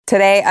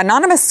Today,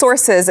 anonymous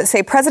sources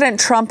say President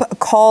Trump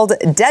called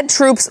dead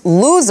troops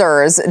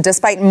losers,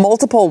 despite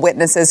multiple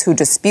witnesses who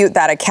dispute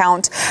that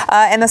account.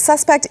 And the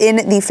suspect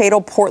in the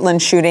fatal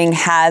Portland shooting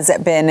has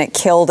been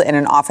killed in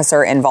an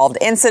officer-involved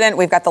incident.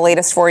 We've got the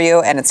latest for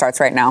you, and it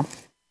starts right now.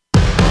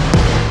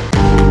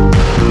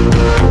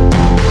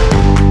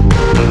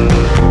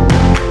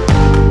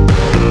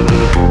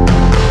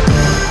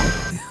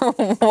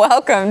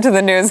 Welcome to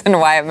the news and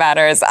why it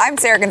matters. I'm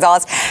Sarah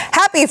Gonzalez.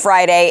 Happy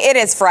Friday. It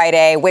is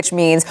Friday, which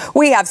means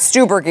we have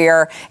Stu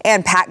Burguiere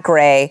and Pat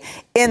Gray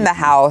in the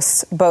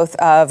house, both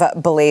of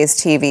Blaze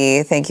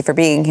TV. Thank you for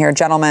being here,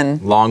 gentlemen.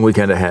 Long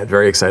weekend ahead.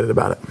 Very excited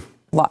about it.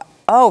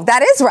 Oh,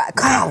 that is right.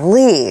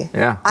 Golly.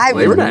 Yeah.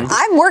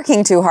 I'm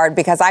working too hard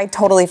because I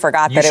totally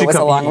forgot that it was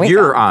a long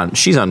weekend.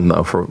 She's on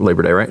though for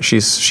Labor Day, right? She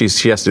has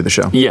to do the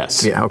show.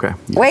 Yes. Yeah. Okay.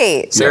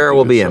 Wait. Sarah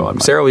will be in.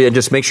 Sarah will be in.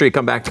 Just make sure you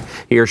come back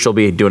here. She'll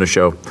be doing a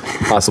show,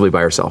 possibly by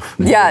herself.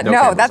 Yeah.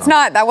 No,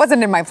 that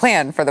wasn't in my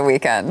plan for the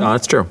weekend. No,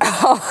 that's true.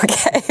 Oh,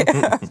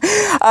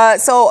 okay.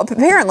 So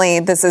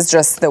apparently this is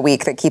just the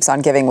week that keeps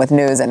on giving with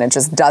news, and it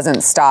just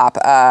doesn't stop.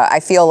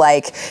 I feel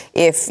like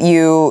if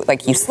you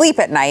sleep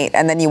at night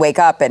and then you wake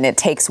up and it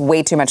takes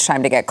way too much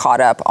time to get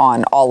caught up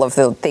on all of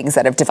the things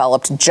that have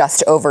developed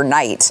just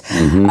overnight.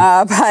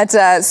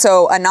 Mm-hmm.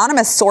 So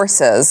anonymous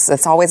sources,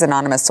 it's always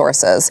anonymous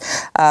sources,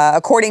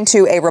 according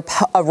to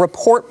a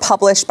report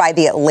published by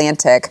The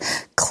Atlantic,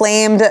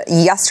 claimed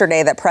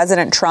yesterday that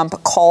President Trump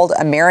called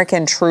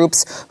American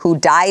troops who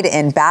died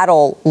in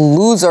battle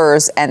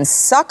losers and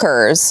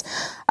suckers.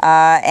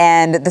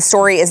 And the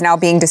story is now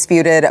being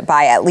disputed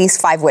by at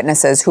least 5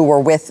 witnesses who were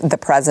with the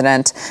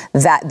president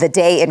that the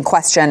day in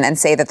question and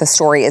say that the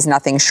story is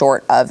nothing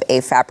short of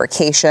a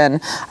fabrication.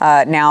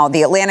 Now,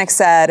 The Atlantic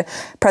said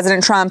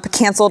President Trump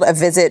canceled a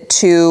visit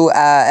to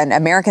an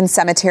American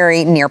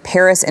cemetery near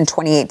Paris in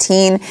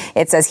 2018.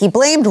 It says he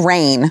blamed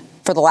rain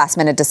for the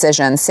last-minute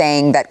decision,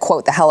 saying that,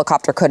 quote, the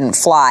helicopter couldn't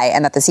fly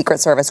and that the Secret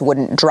Service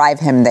wouldn't drive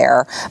him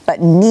there.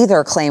 But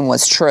neither claim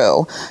was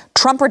true.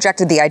 Trump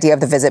rejected the idea of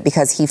the visit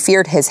because he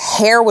feared his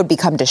hair would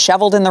become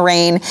disheveled in the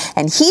rain,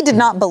 and he did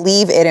not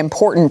believe it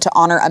important to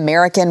honor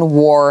American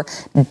war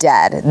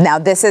dead. Now,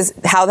 this is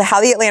how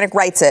the Atlantic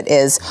writes it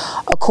is,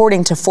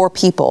 according to 4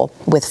 people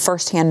with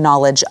firsthand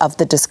knowledge of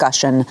the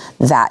discussion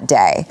that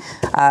day.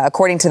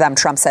 According to them,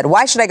 Trump said,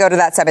 "Why should I go to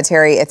that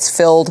cemetery? It's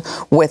filled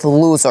with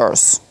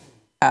losers."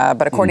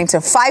 But according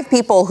to 5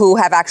 people who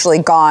have actually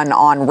gone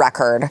on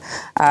record,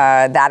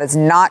 that is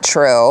not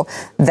true.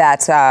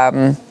 That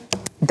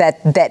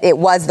it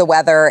was the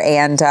weather,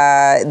 and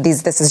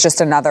this is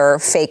just another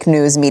fake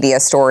news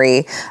media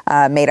story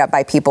made up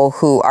by people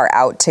who are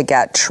out to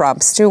get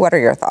Trump. Stu, what are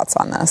your thoughts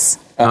on this?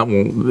 Well,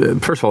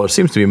 first of all, there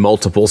seems to be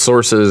multiple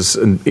sources,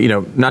 and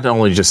not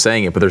only just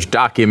saying it, but there's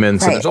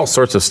documents and there's all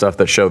sorts of stuff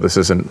that show this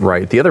isn't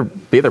right. The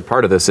other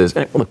part of this is,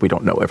 look, we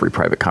don't know every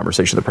private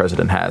conversation the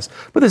president has,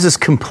 but this is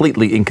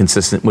completely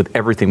inconsistent with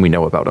everything we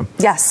know about him.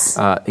 Yes.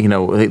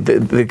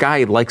 The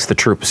guy likes the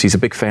troops. He's a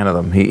big fan of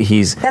them.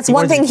 That's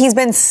one thing he's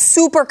been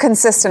super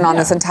consistent on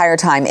this entire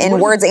time in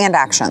words and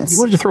actions. He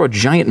wanted to throw a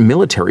giant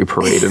military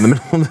parade in the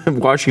middle of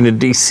Washington,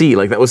 D.C.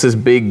 Like that was his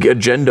big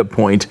agenda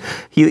point.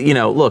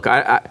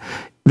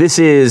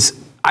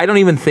 I don't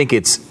even think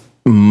it's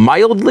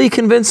mildly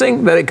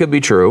convincing that it could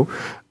be true.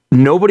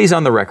 Nobody's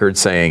on the record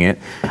saying it.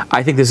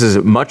 I think this is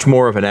much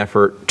more of an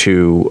effort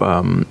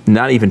to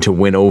not even to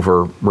win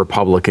over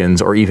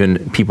Republicans or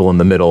even people in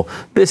the middle.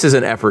 This is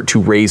an effort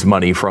to raise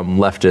money from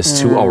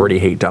leftists who already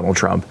hate Donald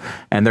Trump,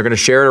 and they're going to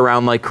share it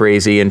around like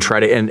crazy and try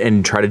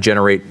to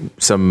generate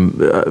some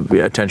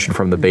attention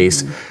from the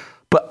base.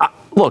 But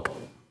look,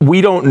 we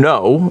don't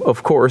know,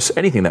 of course,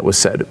 anything that was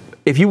said.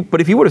 If you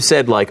would have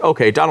said, like,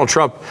 okay, Donald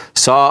Trump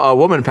saw a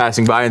woman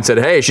passing by and said,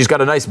 hey, she's got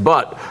a nice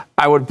butt,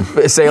 I would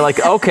say, like,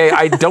 okay,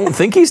 I don't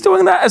think he's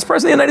doing that as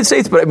president of the United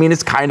States, but I mean,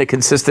 it's kind of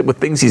consistent with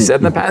things he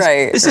said in the past.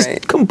 This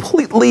is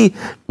completely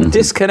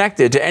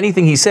disconnected to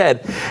anything he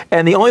said.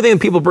 And the only thing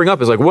that people bring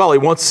up is like, well, he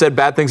once said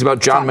bad things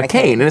about John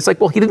McCain. And it's like,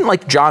 well, he didn't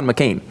like John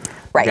McCain.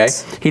 Right.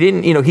 Okay? He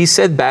didn't, he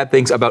said bad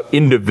things about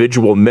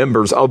individual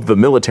members of the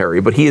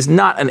military, but he is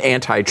not an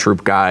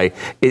anti-troop guy.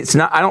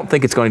 I don't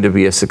think it's going to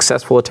be a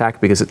successful attack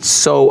because it's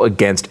so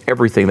against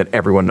everything that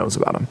everyone knows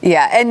about him.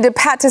 Yeah. And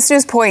Pat, to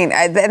Stu's point,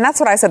 and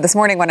that's what I said this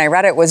morning when I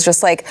read it, was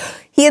just like,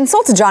 he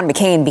insulted John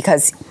McCain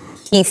because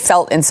he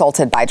felt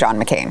insulted by John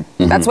McCain.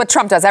 Mm-hmm. That's what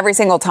Trump does every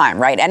single time,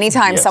 right?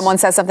 Anytime someone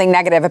says something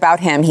negative about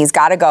him, he's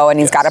got to go and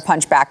he's got to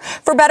punch back.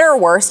 For better or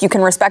worse, you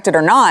can respect it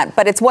or not,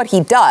 but it's what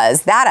he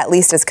does. That at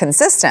least is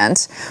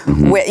consistent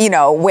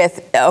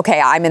with,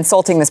 okay, I'm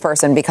insulting this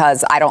person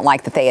because I don't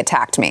like that they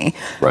attacked me.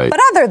 Right. But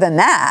other than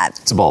that,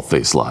 it's a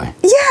bald-faced lie.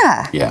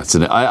 Yeah. Yeah,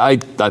 I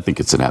think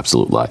it's an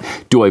absolute lie.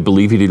 Do I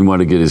believe he didn't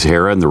want to get his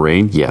hair in the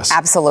rain? Yes.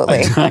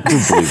 Absolutely. I do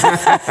believe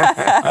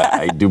that.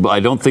 I do.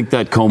 I don't think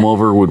that comb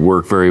over would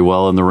work very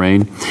well in the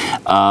rain.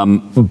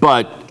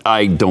 But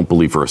I don't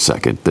believe for a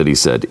second that he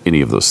said any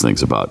of those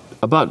things about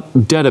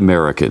dead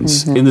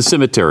Americans in the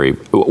cemetery.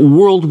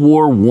 World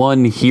War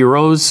I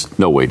heroes?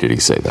 No way did he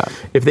say that.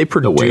 If they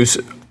produce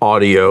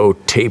audio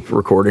tape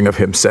recording of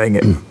him saying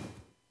it,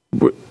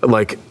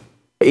 like,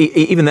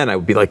 even then I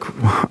would be like,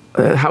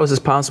 how is this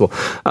possible?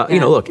 You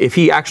know, look, if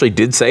he actually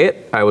did say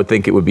it, I would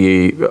think it would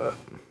be,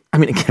 I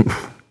mean, again,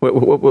 what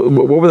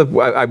were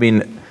the, I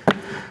mean,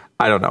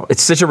 I don't know.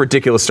 It's such a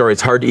ridiculous story.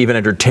 It's hard to even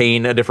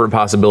entertain a different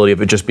possibility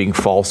of it just being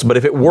false. But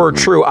if it were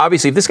true,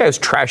 obviously, if this guy was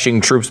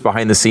trashing troops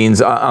behind the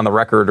scenes on the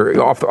record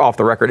or off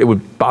the record, it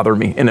would bother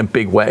me in a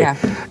big way. Yeah.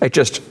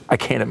 I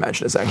can't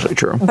imagine it's actually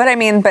true. But I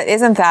mean,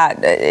 isn't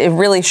that, it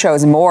really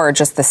shows more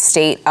just the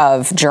state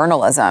of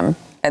journalism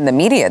and the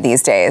media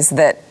these days,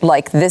 that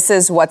like this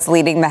is what's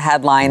leading the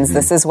headlines.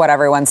 This is what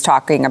everyone's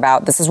talking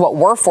about. This is what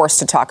we're forced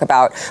to talk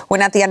about,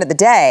 when at the end of the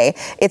day,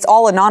 it's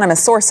all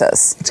anonymous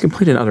sources. It's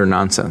complete and utter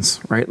nonsense,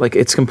 right? Like,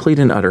 it's complete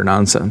and utter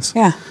nonsense.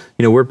 Yeah.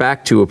 You know, we're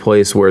back to a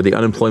place where the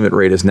unemployment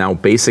rate is now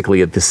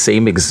basically at the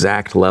same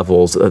exact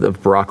levels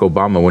of Barack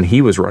Obama when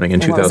he was running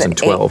in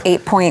 2012.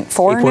 8.4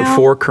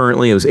 8.4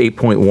 currently. It was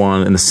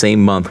 8.1 in the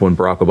same month when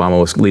Barack Obama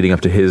was leading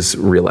up to his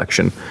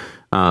reelection.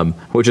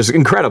 Which is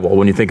incredible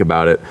when you think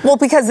about it. Well,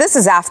 because this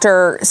is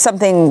after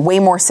something way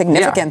more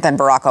significant than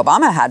Barack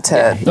Obama had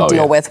to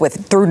deal with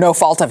through no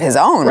fault of his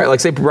own. Right, like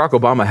say Barack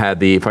Obama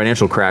had the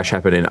financial crash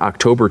happen in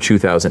October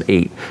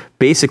 2008.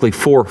 Basically,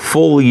 4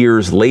 full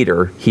years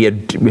later, he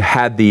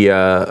had the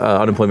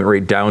unemployment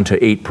rate down to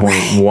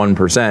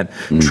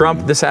 8.1%.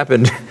 Trump, this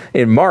happened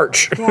in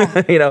March.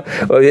 Yeah. You know,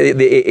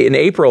 in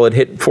April it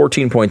hit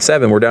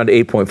 14.7. We're down to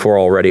 8.4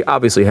 already.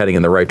 Obviously, heading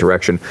in the right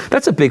direction.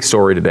 That's a big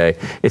story today.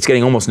 It's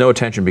getting almost no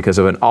attention because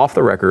of an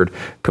off-the-record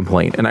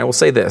complaint. And I will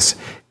say this.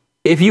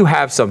 If you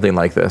have something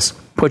like this,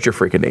 put your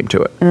freaking name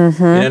to it. You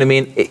know what I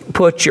mean?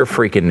 Put your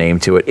freaking name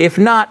to it. If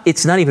not,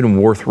 it's not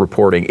even worth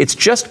reporting. It's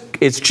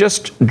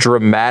just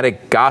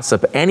dramatic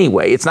gossip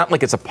anyway. It's not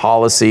like it's a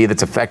policy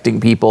that's affecting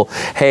people.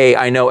 Hey,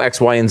 I know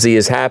X, Y, and Z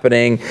is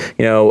happening.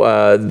 You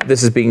know,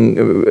 these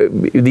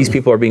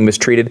people are being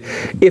mistreated.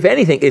 If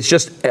anything, it's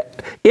just,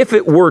 if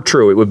it were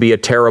true, it would be a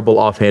terrible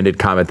offhanded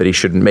comment that he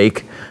shouldn't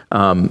make.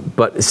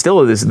 But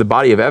still, the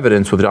body of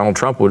evidence with Donald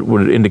Trump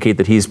would indicate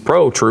that he's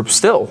pro-troops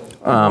still.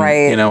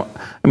 Right. You know,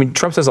 I mean,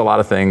 Trump says a lot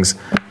of things.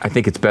 I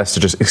think it's best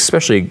to just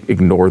especially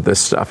ignore this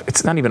stuff.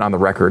 It's not even on the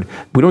record.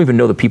 We don't even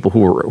know the people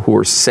who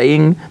are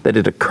saying that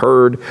it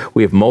occurred.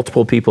 We have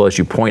multiple people, as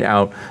you point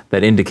out,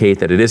 that indicate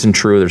that it isn't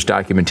true. There's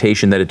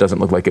documentation that it doesn't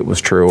look like it was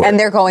true. And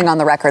they're going on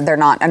the record. They're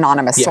not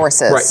anonymous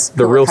sources. Right.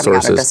 The real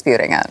sources. Out and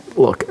disputing it.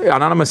 Look,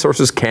 anonymous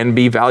sources can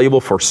be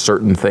valuable for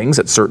certain things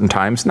at certain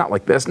times. Not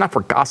like this. Not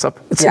for gossip.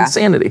 It's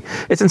insanity.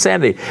 It's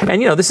insanity.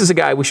 And, you know, this is a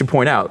guy, we should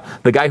point out,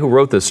 the guy who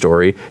wrote this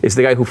story is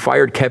the guy who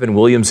fired Kevin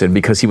Williamson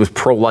because he was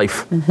pro-life.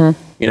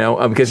 You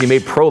know, because he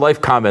made pro-life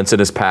comments in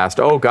his past.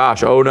 Oh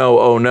gosh, oh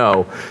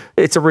no.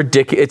 It's a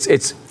ridiculous.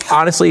 It's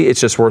honestly,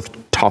 it's just worth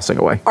tossing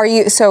away.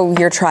 You're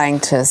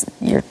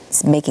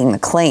making the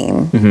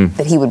claim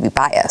that he would be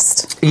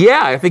biased.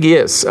 Yeah, I think he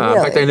is. Really?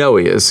 In fact, I know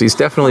he is. He's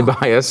definitely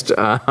biased,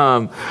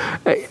 and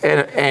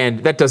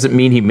that doesn't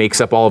mean he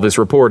makes up all of his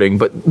reporting.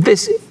 But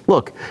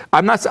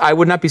I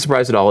would not be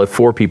surprised at all if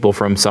 4 people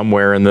from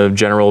somewhere in the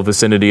general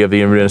vicinity of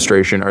the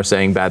administration are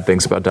saying bad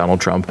things about Donald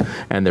Trump,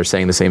 and they're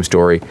saying the same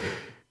story.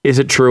 Is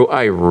it true?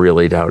 I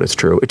really doubt it's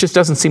true. It just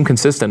doesn't seem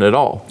consistent at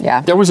all. Yeah.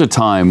 There was a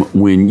time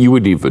when you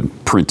wouldn't even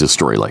print a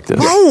story like this.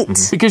 Right.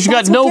 Because you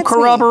got no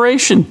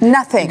corroboration.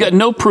 Nothing. You've got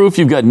no proof.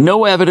 You've got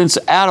no evidence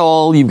at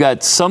all. You've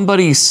got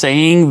somebody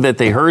saying that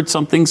they heard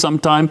something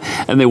sometime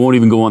and they won't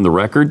even go on the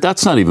record.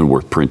 That's not even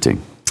worth printing.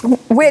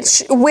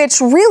 Which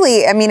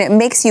really, I mean, it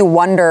makes you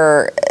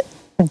wonder,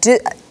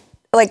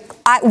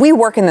 we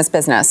work in this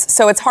business,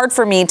 so it's hard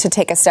for me to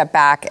take a step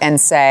back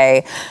and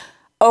say,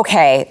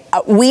 okay,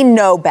 we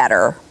know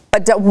better,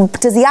 but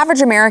does the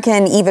average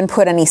American even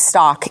put any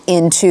stock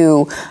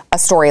into a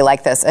story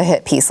like this, a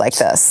hit piece like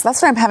this?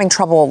 That's what I'm having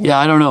trouble. Yeah,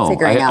 I don't know.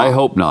 I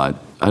hope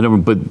not. I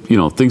don't. But you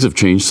know, things have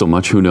changed so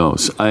much. Who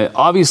knows?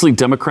 Obviously,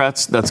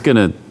 Democrats. That's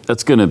gonna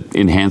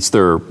enhance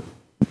their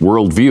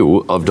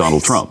worldview of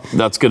Donald Trump.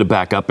 That's going to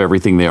back up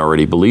everything they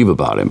already believe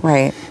about him.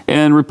 Right.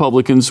 And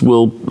Republicans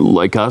will,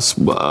 like us,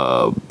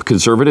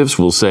 conservatives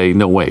will say,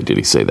 no way did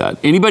he say that.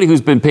 Anybody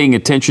who's been paying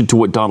attention to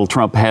what Donald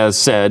Trump has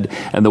said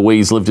and the way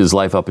he's lived his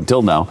life up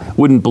until now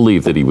wouldn't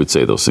believe that he would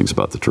say those things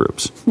about the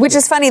troops. Which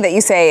is funny that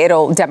you say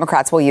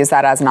Democrats will use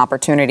that as an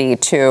opportunity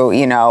to,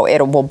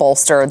 it will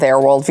bolster their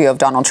worldview of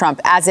Donald Trump,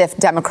 as if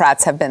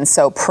Democrats have been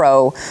so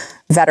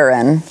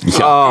pro-veteran,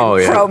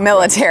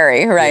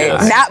 pro-military, right?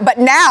 Yes.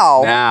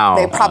 Now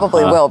they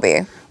probably will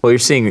be. Well, you're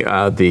seeing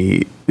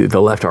the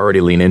left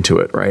already lean into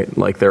it, right?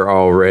 Like they're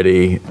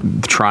already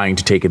trying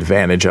to take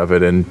advantage of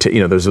it. And,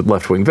 there's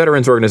left-wing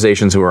veterans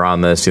organizations who are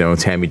on this.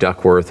 Tammy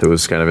Duckworth, who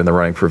was kind of in the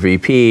running for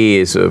VP,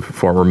 is a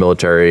former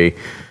military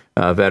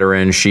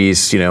veteran. She's,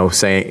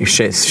 saying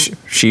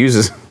she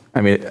uses,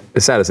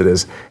 as sad as it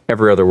is,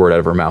 every other word out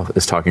of her mouth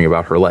is talking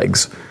about her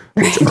legs.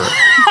 Which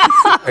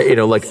are,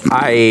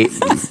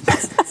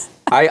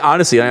 I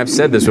honestly, I've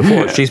said this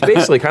before, she's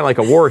basically kind of like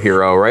a war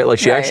hero, right? Like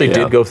she actually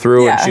did go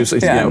through and she was,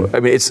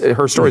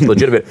 her story's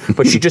legitimate,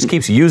 but she just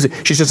keeps using,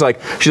 she's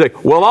like,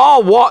 well,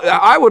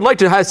 I would like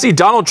to see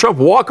Donald Trump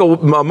walk a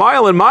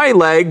mile in my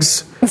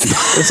legs.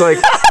 It's like,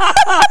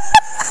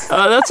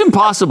 That's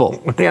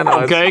impossible. Yeah,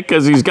 no, okay,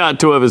 because he's got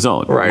two of his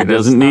own. Right. He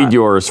doesn't need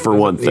yours for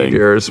one thing.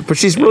 Yours. But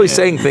she's really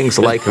saying things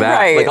like that.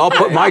 Right. Like, I'll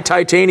put my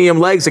titanium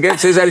legs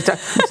against his.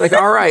 It's like,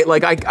 all right,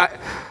 like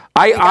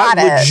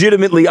I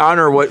legitimately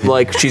honor what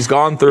like she's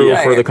gone through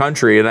for the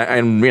country,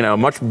 and you know,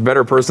 much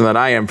better person than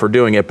I am for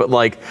doing it. But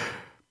like,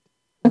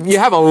 you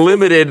have a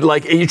limited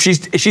like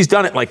she's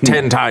done it like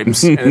 10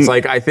 times, and it's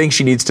like I think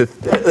she needs to.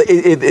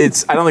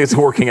 I don't think it's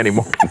working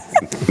anymore.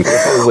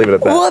 Let's leave it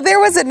at that. Well, there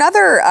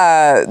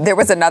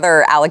was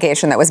another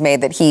allegation that was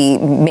made that he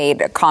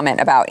made a comment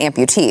about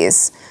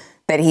amputees.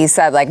 That he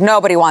said, like,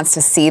 nobody wants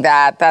to see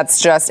that.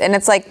 That's just, and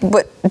it's like,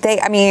 but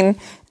I mean,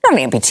 not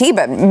an amputee,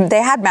 but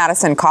they had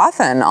Madison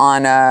Cawthon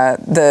on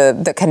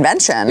the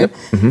convention. Yep.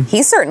 Mm-hmm.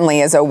 He certainly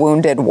is a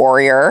wounded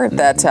warrior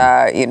that,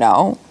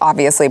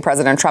 obviously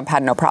President Trump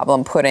had no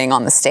problem putting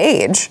on the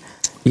stage.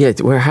 Yeah,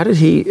 how did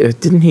he,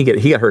 didn't he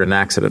he got hurt in an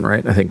accident,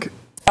 right? I think.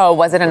 Oh,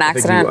 was it an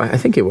accident? I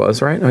think he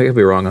was, right? I could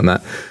be wrong on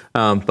that.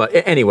 But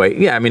anyway,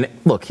 yeah, I mean,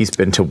 look, he's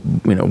been to,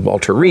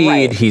 Walter Reed.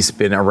 Right. He's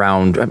been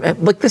around.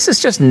 Look, this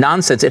is just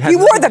nonsense. He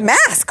wore the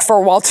mask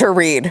for Walter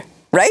Reed.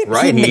 Right?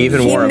 Right. He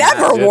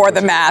never wore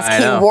the mask.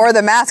 He wore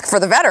the mask for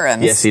the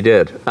veterans. Yes, he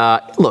did.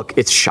 Look,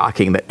 it's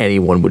shocking that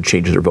anyone would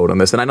change their vote on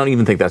this, and I don't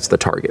even think that's the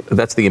target.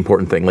 That's the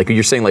important thing. Like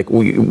you're saying, like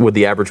would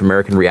the average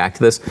American react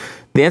to this?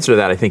 The answer to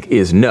that, I think,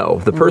 is no.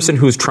 The person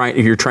who's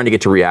you're trying to get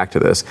to react to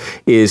this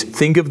is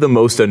think of the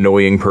most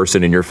annoying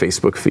person in your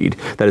Facebook feed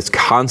that is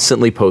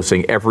constantly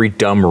posting every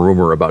dumb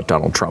rumor about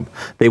Donald Trump.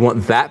 They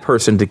want that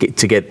person to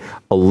get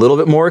a little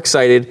bit more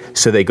excited,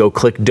 so they go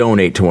click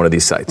donate to one of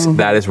these sites. Mm-hmm.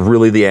 That is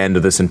really the end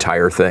of this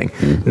entire thing.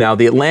 Mm-hmm. Now,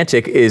 The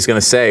Atlantic is going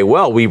to say,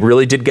 well, we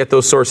really did get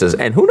those sources.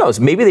 And who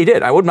knows? Maybe they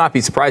did. I would not be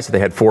surprised if they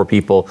had 4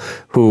 people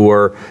who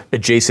were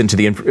adjacent to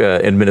the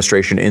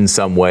administration in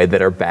some way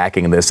that are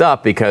backing this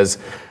up, because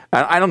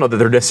I don't know that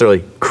they're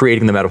necessarily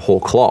creating them out of whole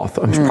cloth.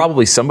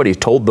 Probably somebody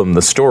told them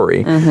the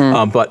story,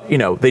 but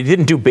they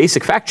didn't do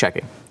basic fact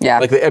checking. Yeah,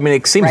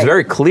 it seems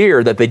very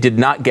clear that they did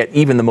not get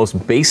even the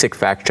most basic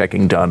fact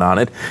checking done on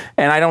it,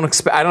 and I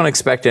don't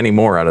expect any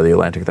more out of The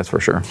Atlantic. That's for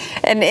sure.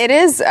 And it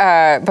is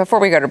before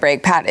we go to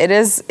break, Pat. It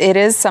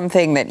is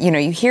something that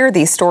you hear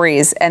these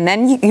stories, and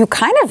then you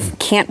kind of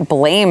can't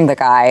blame the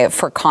guy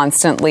for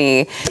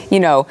constantly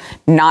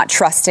not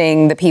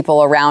trusting the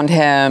people around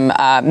him,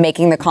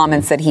 making the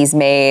comments that he's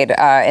made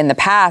in the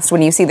past.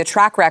 When you see the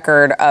track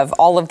record of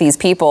all of these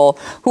people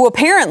who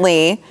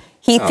apparently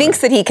he thinks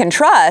that he can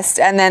trust,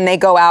 and then they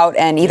go out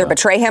and either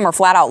betray him or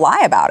flat out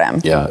lie about him.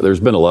 Yeah, there's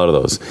been a lot of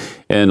those.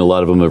 And a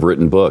lot of them have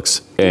written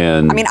books.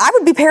 And I mean, I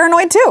would be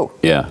paranoid too.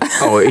 Yeah.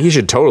 Oh, he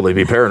should totally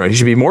be paranoid. He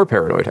should be more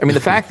paranoid. I mean, the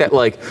fact that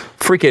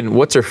freaking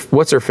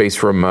what's her face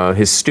from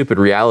his stupid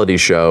reality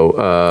show.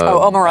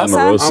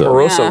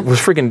 Omarosa was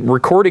freaking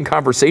recording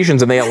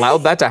conversations, and they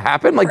allowed that to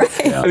happen.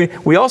 I mean,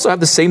 we also have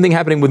the same thing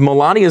happening with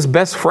Melania's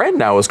best friend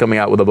now is coming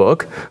out with a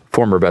book.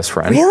 Former best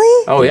friend.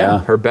 Really? Oh yeah.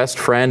 Her best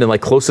friend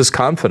and closest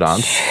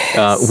confidant,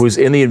 who's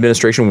in the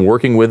administration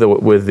working with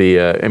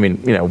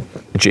the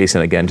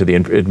Jason again to the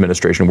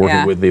administration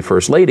working with the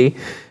first lady,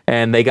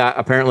 and they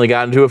apparently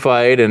got into a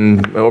fight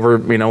and over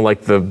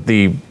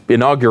the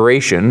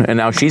inauguration, and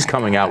now she's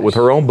coming out with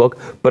her own book,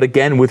 but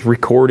again with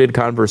recorded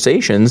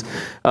conversations.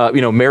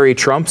 Mary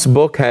Trump's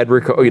book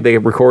they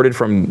recorded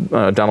from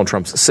Donald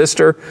Trump's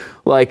sister.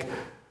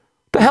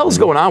 The hell's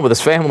going on with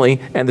this family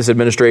and this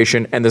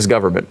administration and this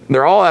government?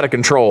 They're all out of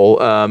control.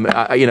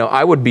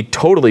 I would be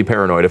totally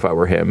paranoid if I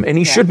were him, and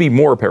he should be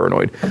more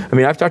paranoid. I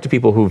mean, I've talked to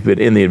people who've been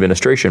in the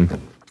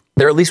administration.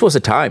 There at least was a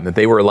time that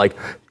they were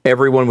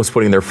everyone was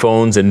putting their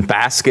phones in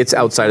baskets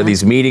outside of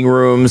these meeting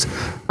rooms.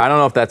 I don't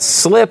know if that's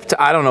slipped.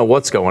 I don't know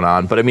what's going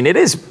on, but I mean,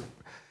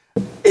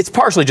 it's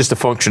partially just a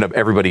function of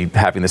everybody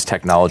having this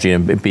technology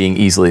and it being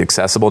easily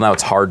accessible. Now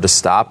it's hard to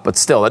stop, but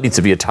still, that needs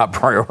to be a top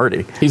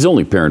priority. He's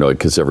only paranoid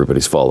because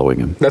everybody's following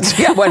him.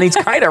 And he's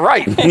kind of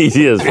right.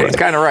 He is right. He's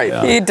kind of right.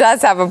 Yeah. He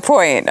does have a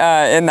point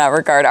in that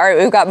regard. All right,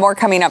 we've got more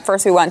coming up.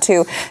 First, we want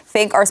to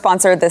thank our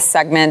sponsor of this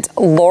segment,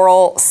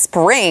 Laurel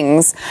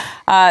Springs.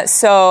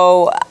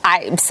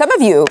 Some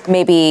of you,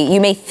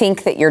 you may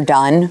think that you're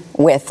done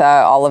with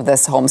all of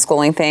this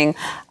homeschooling thing.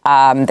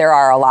 There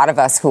are a lot of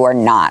us who are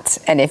not.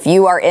 And if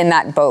you are in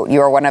that boat,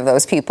 you are one of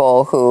those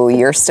people who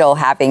you're still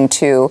having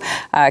to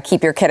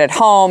keep your kid at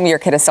home. Your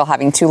kid is still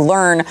having to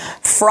learn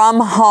from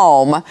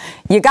home.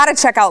 You got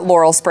to check out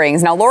Laurel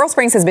Springs. Now, Laurel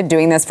Springs has been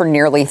doing this for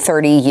nearly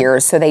 30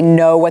 years, so they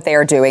know what they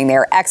are doing. They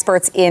are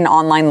experts in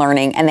online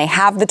learning, and they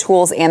have the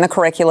tools and the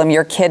curriculum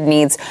your kid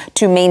needs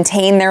to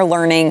maintain their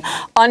learning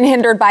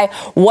unhindered by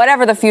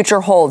whatever the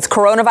future holds.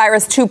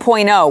 Coronavirus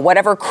 2.0,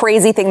 whatever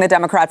crazy thing the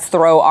Democrats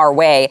throw our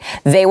way,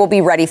 they will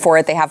be ready for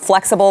it. They have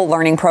flexible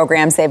learning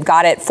programs. They've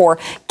got it for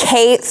K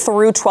K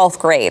through 12th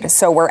grade.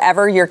 So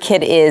wherever your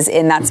kid is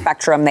in that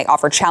spectrum, they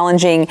offer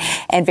challenging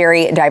and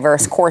very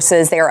diverse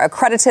courses. They are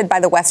accredited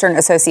by the Western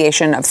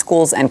Association of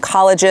Schools and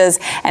Colleges,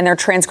 and their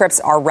transcripts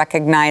are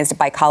recognized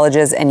by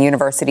colleges and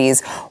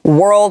universities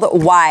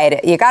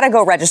worldwide. You got to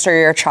go register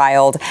your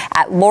child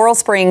at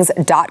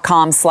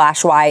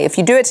laurelsprings.com/Y. If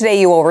you do it today,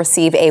 you will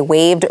receive a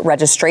waived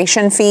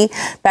registration fee.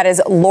 That is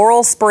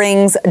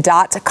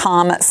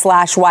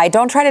laurelsprings.com/Y.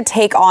 Don't try to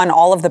take on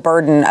all of the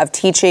burden of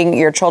teaching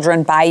your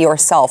children by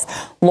yourself.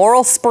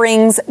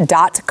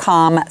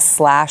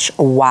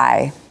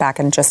 laurelsprings.com/Y. Back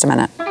in just a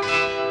minute.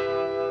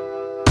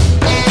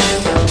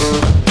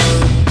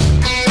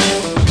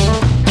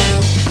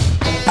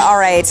 All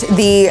right,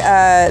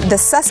 the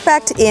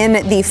suspect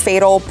in the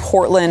fatal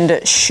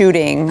Portland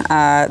shooting,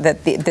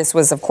 this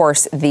was, of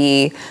course,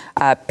 the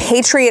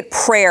Patriot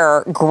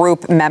Prayer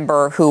group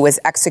member who was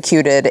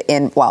executed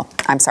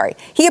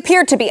he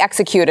appeared to be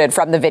executed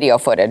from the video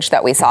footage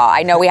that we saw.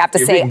 I know we have to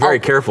You're say being very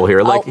careful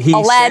here. Like he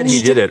alleged, said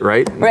he did it,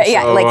 right? Right,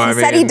 yeah, So, he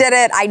said he did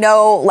it. I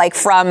know, like,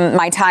 from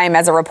my time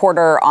as a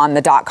reporter on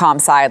the .com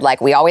side, like,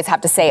 we always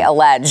have to say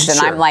alleged, and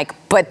Sure. I'm like,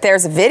 but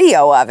there's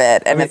video of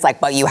it, and it's like,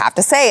 but you have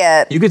to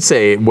say it. You could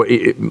say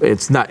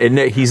it's not.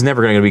 He's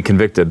never going to be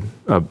convicted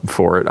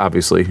for it,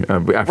 obviously,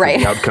 after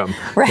the outcome.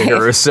 Right.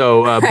 Here.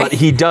 So, but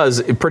he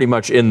does pretty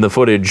much in the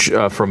footage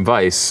from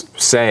Vice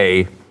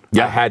say,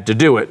 "I had to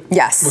do it."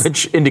 Yes,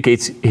 which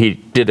indicates he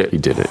did it. He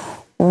did it.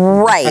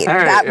 Right.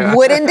 That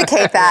would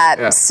indicate that.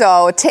 Yeah.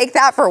 So take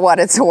that for what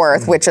it's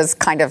worth, which is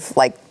kind of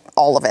like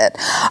all of it.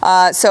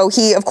 So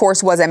he, of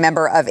course, was a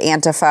member of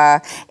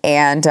Antifa,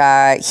 and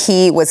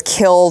he was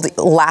killed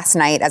last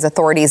night as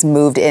authorities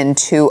moved in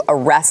to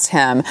arrest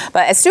him.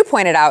 But as Stu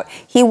pointed out,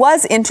 he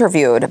was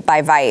interviewed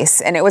by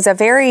Vice, and it was a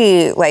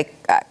very, I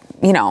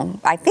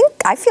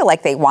feel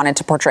like they wanted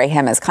to portray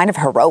him as kind of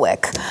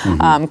heroic,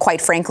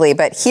 quite frankly.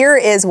 But here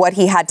is what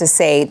he had to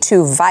say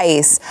to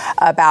Vice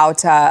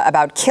about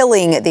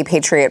killing the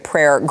Patriot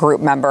Prayer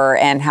group member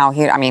and how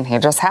he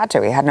just had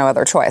to. He had no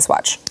other choice.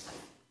 Watch.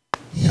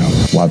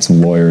 Lots of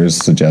lawyers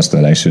suggest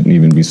that I shouldn't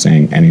even be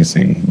saying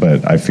anything,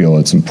 but I feel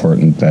it's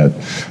important that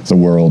the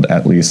world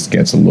at least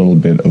gets a little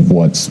bit of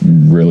what's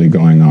really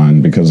going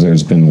on, because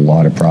there's been a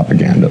lot of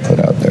propaganda put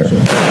out there.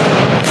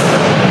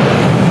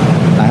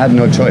 I had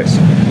no choice.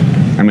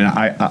 I mean,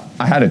 I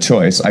had a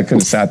choice. I could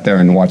have sat there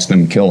and watched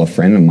them kill a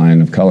friend of mine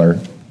of color.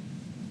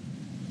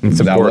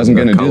 But I wasn't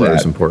going to do that.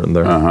 It's important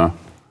there.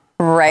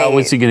 Right. How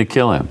was he going to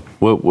kill him?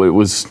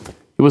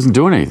 He wasn't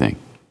doing anything.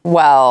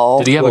 Well,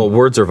 Did he have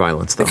words are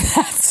violence, though.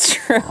 That's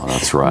true. Oh,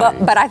 that's right.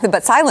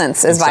 But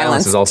silence is violence.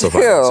 Silence is also too.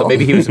 violence. So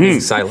maybe he was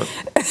being silent.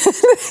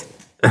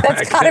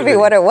 That's got to be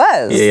what it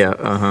was.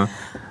 Yeah.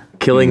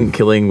 Killing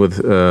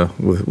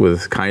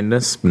with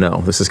kindness?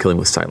 No, this is killing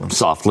with silence.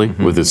 Softly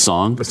with his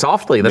song?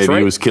 Softly, that's Maybe right.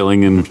 he was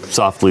killing him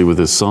softly with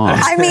his song.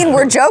 I mean,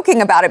 we're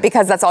joking about it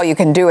because that's all you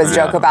can do is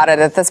joke about it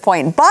at this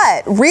point.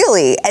 But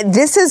really,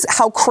 this is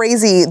how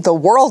crazy the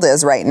world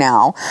is right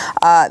now,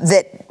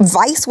 that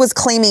Vice was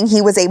claiming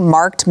he was a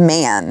marked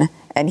man.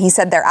 And he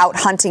said, they're out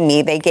hunting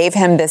me. They gave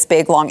him this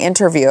big, long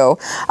interview.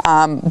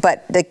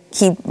 But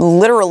he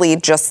literally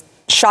just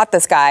shot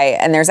this guy,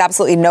 and there's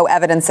absolutely no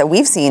evidence that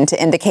we've seen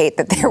to indicate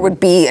that there would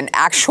be an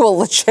actual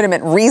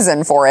legitimate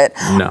reason for it,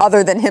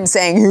 other than him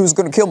saying he was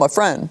going to kill my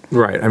friend.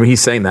 Right. I mean,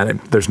 he's saying that,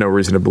 and there's no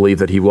reason to believe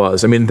that he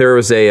was. I mean, there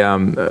was so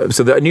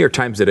the New York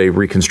Times did a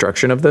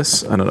reconstruction of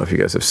this. I don't know if you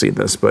guys have seen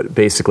this, but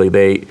basically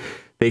they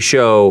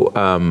show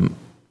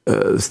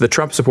the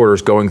Trump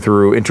supporters going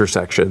through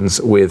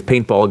intersections with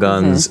paintball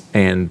guns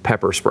and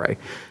pepper spray.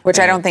 Which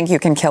I don't think you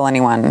can kill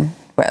anyone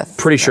with.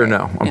 Pretty sure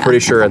no. I'm pretty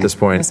sure at this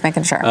point. Just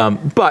making sure.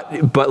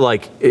 But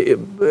like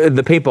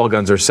the paintball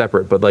guns are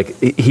separate. But like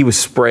he was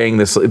spraying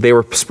this. They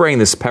were spraying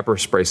this pepper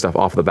spray stuff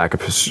off the back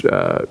of his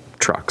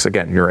trucks.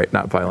 Again, you're right,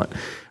 not violent.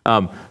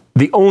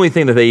 The only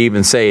thing that they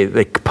even say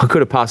that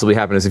could have possibly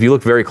happened is if you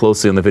look very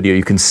closely on the video,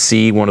 you can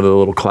see one of the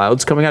little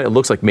clouds coming out. It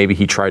looks like maybe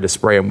he tried to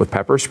spray him with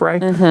pepper spray,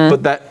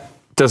 but that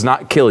does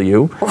not kill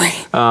you.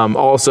 Right.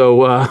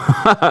 Also,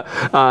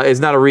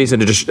 is not a reason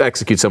to just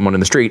execute someone in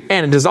the street.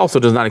 And it also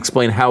does not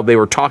explain how they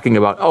were talking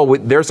about,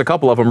 there's a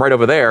couple of them right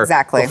over there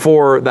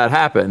before that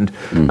happened.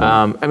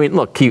 I mean,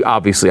 look, he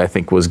obviously, I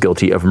think, was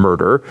guilty of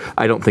murder.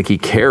 I don't think he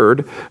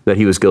cared that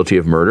he was guilty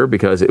of murder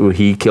because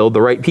he killed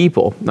the right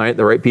people, right?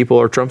 The right people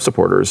are Trump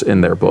supporters in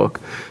their book.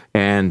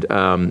 And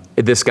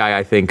this guy,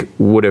 I think,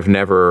 would have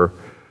never...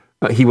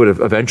 he would have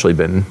eventually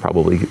been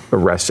probably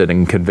arrested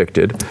and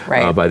convicted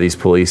by these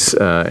police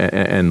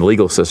and the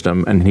legal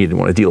system, and he didn't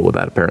want to deal with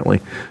that,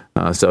 apparently.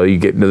 So you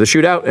get into the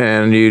shootout,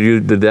 and you do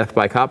the death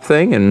by cop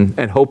thing,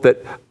 and hope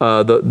that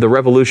the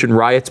revolution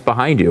riots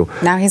behind you.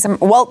 Now they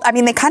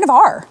kind of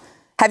are.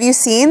 Have you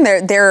seen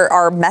there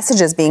are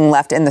messages being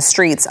left in the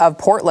streets of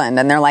Portland,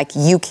 and they're like,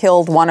 "You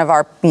killed one of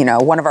our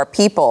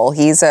people.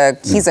 He was a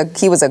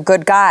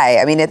good guy."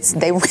 I mean,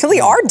 they really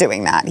are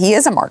doing that. He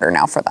is a martyr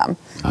now for them.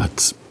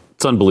 It's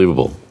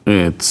unbelievable.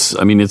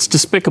 It's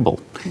despicable.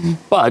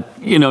 But,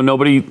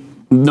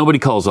 nobody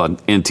calls on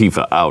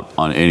Antifa out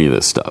on any of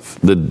this stuff.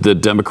 The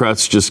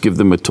Democrats just give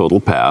them a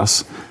total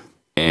pass.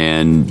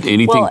 And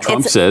anything Well,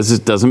 Trump says,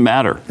 it doesn't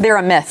matter. They're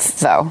a myth,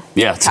 though.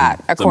 Yeah,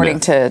 Pat, according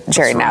to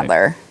Jerry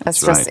Nadler.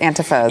 That's just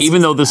Antifa.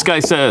 Even though this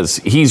guy says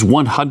he's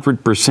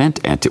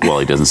 100% anti. Well,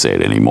 he doesn't say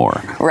it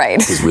anymore. Right.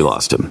 Because we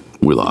lost him.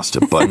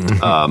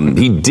 But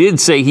he did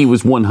say he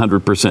was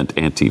 100%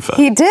 Antifa.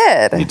 He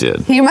did. He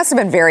did. He must have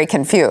been very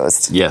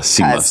confused. Yes,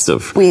 he must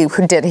have. We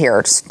did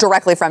hear just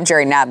directly from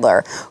Jerry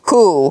Nadler,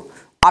 who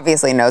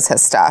obviously knows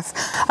his stuff.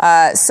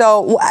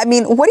 So, I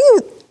mean, what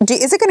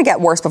is it going to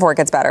get worse before it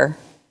gets better?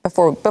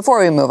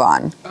 Before we move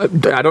on.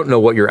 I don't know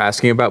what you're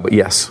asking about, but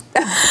yes.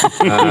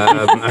 Oh,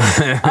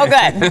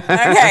 good.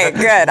 Okay,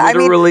 good.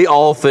 Literally,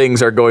 all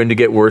things are going to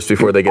get worse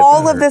before they get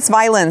all better. of this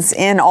violence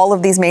in all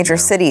of these major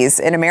cities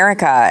in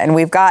America, and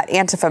we've got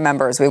Antifa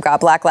members, we've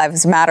got Black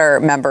Lives Matter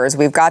members,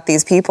 we've got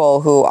these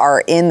people who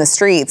are in the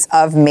streets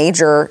of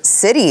major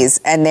cities,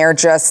 and they're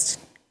just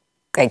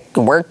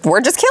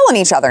we're just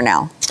killing each other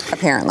now,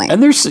 apparently.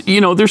 And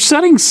they're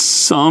setting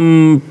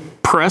some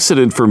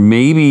precedent for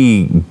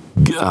maybe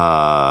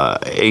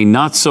a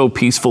not so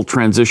peaceful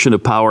transition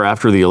of power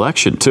after the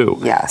election too.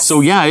 Yes.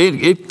 So yeah,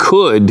 it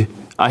could.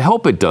 I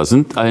hope it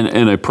doesn't,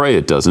 and I pray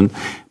it doesn't.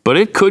 But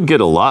it could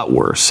get a lot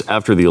worse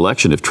after the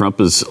election if Trump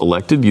is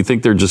elected. You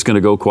think they're just going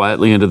to go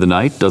quietly into the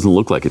night? Doesn't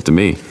look like it to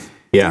me.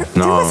 Yeah,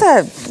 There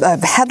was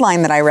a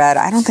headline that I read.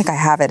 I don't think I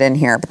have it in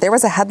here, but there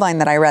was a headline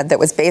that I read that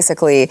was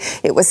basically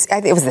it was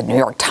the New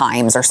York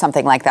Times or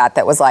something like that.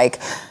 That was like,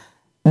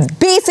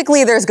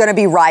 basically, there's going to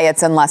be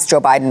riots unless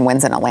Joe Biden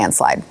wins in a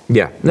landslide.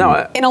 Yeah,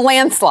 no, in a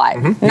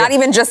landslide, not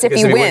even just if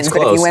he wins,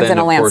 but if he wins in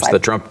a landslide. Of course, the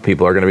Trump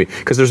people are going to be,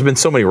 because there's been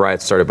so many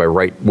riots started by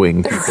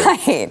right-wing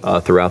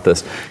people throughout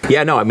this.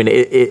 Yeah, no, I mean,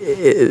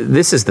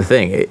 this is the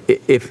thing.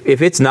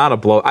 If it's not a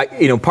blow,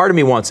 part of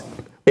me wants.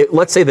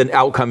 Let's say the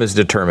outcome is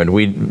determined.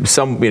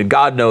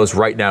 God knows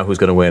right now who's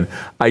going to win.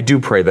 I do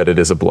pray that it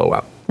is a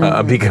blowout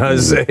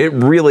because it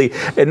really,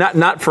 and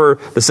not for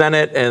the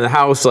Senate and the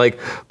House,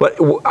 but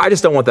I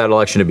just don't want that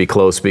election to be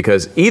close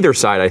because either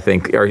side, I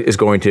think, is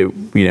going to,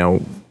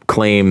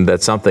 claim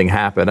that something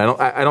happened.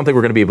 I don't think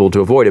we're going to be able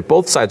to avoid it.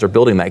 Both sides are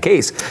building that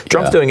case.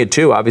 Trump's doing it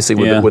too, obviously,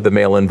 with the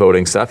mail-in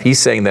voting stuff. He's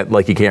saying that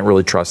you can't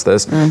really trust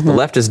this. The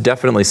left is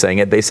definitely saying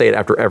it. They say it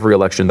after every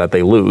election that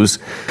they lose.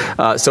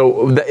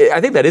 So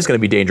I think that is going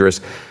to be dangerous.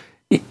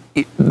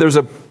 There's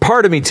a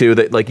part of me too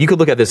that you could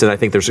look at this and I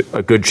think there's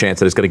a good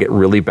chance that it's going to get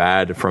really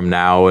bad from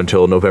now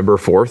until November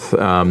 4th.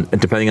 And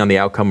depending on the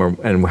outcome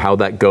and how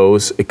that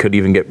goes, it could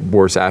even get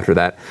worse after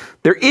that.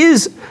 There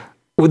is,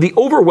 with the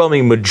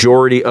overwhelming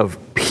majority of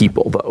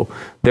people, though,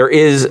 there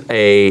is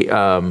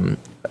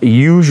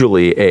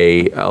usually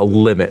a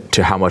limit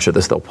to how much of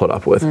this they'll put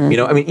up with.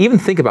 Even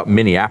think about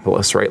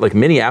Minneapolis, right?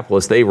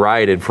 Minneapolis, they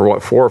rioted for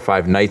 4 or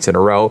 5 nights in a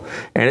row,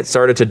 and it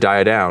started to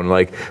die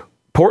down.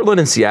 Portland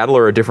and Seattle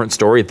are a different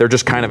story. They're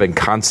just kind of in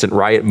constant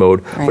riot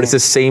mode, but it's the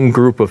same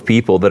group of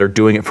people that are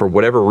doing it for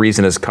whatever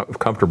reason is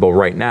comfortable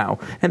right now.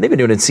 And they've been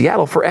doing it in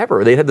Seattle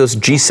forever. They had those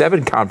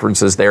G7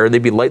 conferences there, and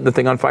they'd be lighting the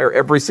thing on fire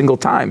every single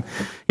time.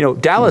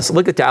 Dallas,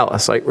 look at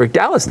Dallas.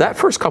 Dallas, that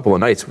first couple of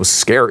nights was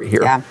scary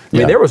here. Yeah.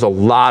 There was a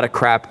lot of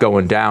crap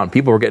going down.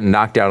 People were getting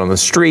knocked down on the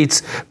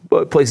streets.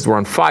 Places were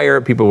on fire.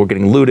 People were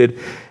getting looted.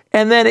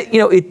 And then,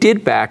 it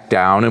did back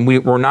down, and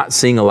we're not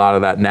seeing a lot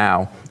of that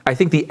now. I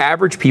think the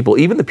average people,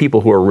 even the people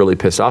who are really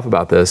pissed off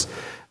about this,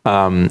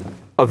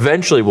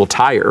 eventually will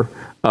tire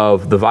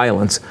of the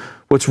violence.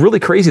 What's really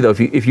crazy, though,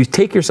 if you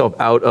take yourself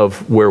out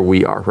of where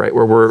we are, right,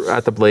 where we're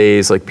at the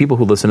Blaze, people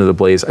who listen to the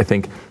Blaze, I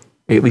think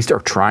at least are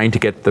trying to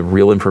get the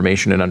real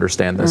information and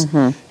understand this.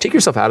 Take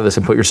yourself out of this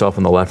and put yourself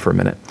on the left for a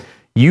minute.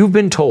 You've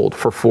been told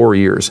for 4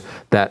 years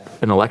that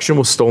an election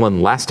was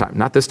stolen last time,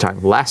 not this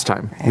time, last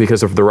time,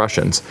 because of the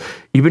Russians.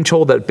 You've been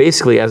told that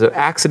basically as an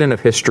accident of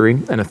history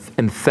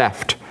and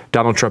theft,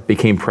 Donald Trump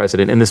became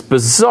president in this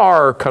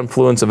bizarre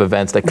confluence of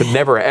events that could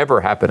never, ever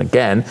happen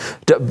again.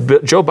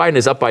 Joe Biden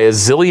is up by a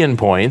zillion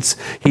points.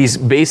 He's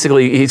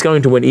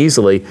going to win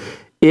easily.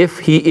 If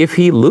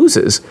he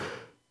loses,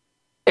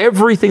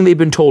 everything they've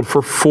been told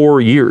for 4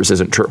 years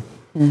isn't true.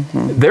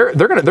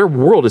 Their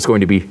world is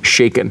going to be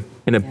shaken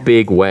in a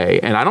big way.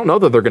 And I don't know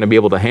that they're going to be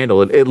able to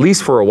handle it, at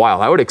least for a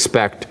while. I would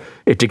expect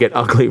it to get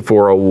ugly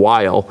for a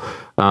while.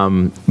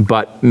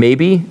 But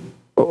maybe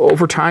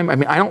over time,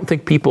 I don't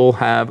think people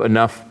have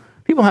enough.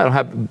 People don't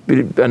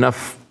have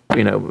enough,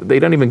 they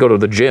don't even go to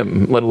the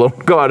gym, let alone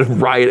go out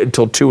and riot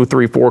until 2,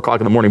 3, 4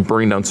 o'clock in the morning,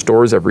 burning down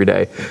stores every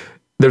day.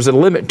 There's a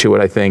limit to it,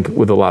 I think,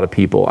 with a lot of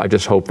people. I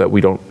just hope that we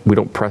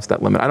don't press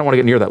that limit. I don't want to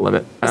get near that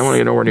limit. I don't want to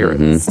get nowhere near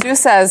it. Stu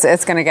says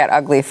it's going to get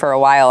ugly for a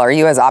while. Are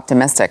you as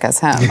optimistic as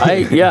him?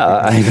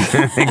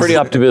 I'm pretty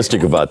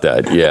optimistic about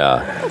that,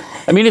 yeah.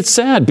 It's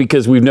sad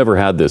because we've never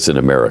had this in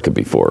America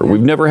before.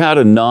 We've never had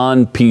a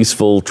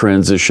non-peaceful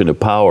transition of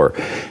power.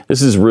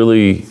 This is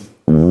really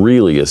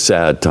a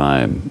sad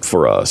time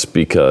for us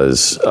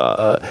because,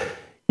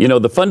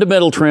 the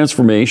fundamental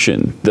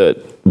transformation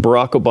that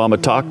Barack Obama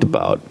talked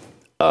about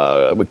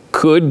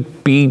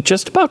could be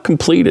just about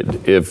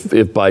completed if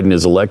Biden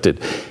is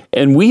elected.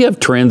 And we have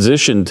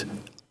transitioned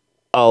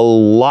a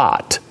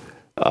lot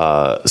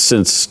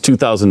since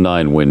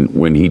 2009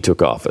 when he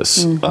took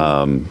office.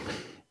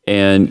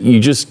 And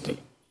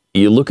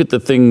you look at the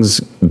things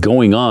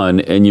going on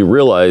and you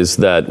realize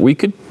that we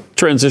could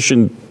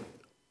transition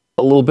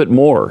a little bit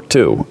more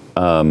too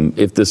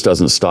if this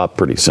doesn't stop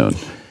pretty soon.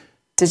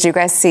 Did you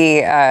guys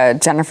see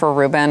Jennifer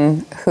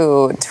Rubin,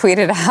 who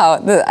tweeted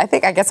out,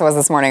 I guess it was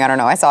this morning, I don't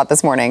know, I saw it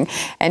this morning,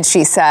 and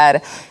she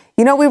said,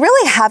 we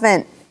really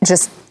haven't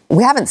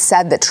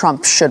said that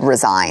Trump should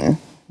resign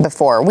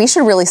before. We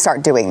should really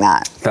start doing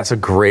that. That's a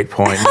great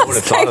point. I would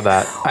have thought of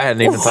that. I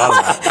hadn't even thought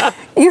of that.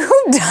 You've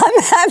done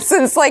that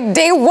since like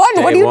day one.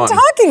 What are you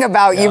talking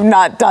about? Yeah. You've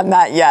not done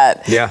that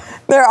yet. Yeah.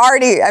 They're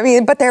already,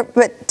 but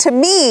to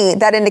me,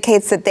 that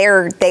indicates that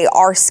they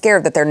are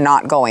scared that they're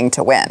not going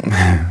to win.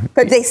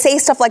 But they say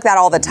stuff like that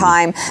all the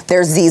time.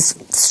 There's these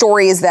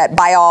stories that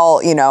by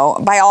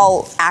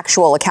all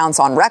actual accounts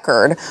on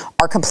record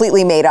are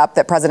completely made up,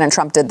 that President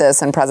Trump did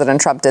this and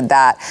President Trump did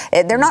that.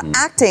 They're not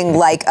acting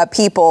like a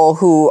people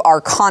who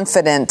are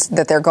confident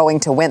that they're going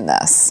to win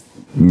this.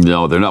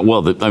 No, they're not.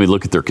 Well,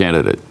 look at their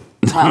candidate.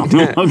 Wow.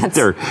 Look at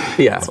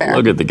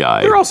the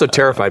guy. They're also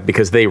terrified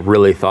because they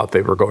really thought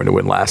they were going to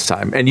win last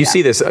time. And you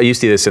see this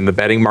in the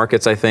betting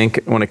markets, I think,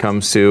 when it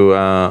comes to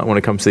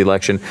the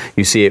election.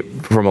 You see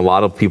it from a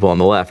lot of people on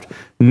the left.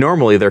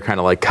 Normally they're kind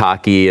of like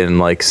cocky and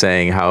like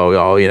saying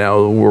how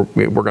we're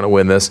going to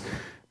win this.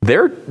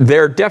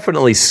 They're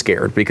definitely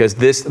scared because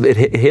it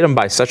hit them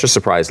by such a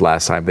surprise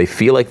last time. They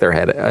feel like they're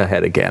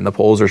ahead again. The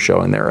polls are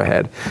showing they're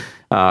ahead.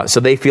 So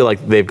they feel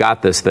like they've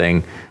got this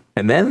thing.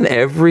 And then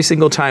every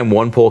single time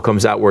one poll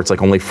comes out where it's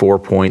like only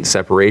 4-point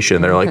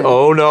separation, they're like,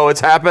 oh no,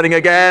 it's happening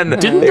again.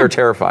 Didn't they're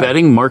terrified.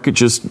 Betting market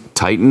just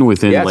tighten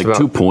within like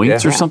 2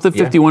 points or something?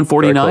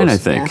 51-49, I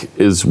think,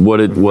 is what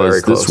it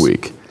was this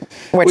week.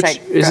 Which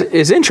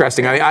is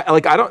interesting.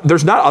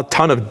 There's not a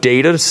ton of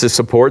data to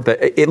support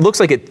that. It looks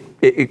like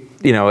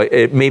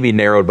it may be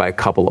narrowed by a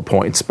couple of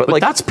points, but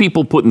that's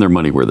people putting their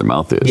money where their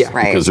mouth is,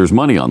 because there's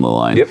money on the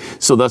line. Yep.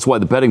 So that's why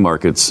the betting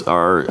markets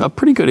are a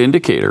pretty good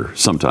indicator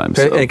sometimes.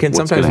 And it can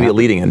sometimes be a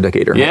leading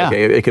indicator. Yeah.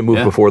 It can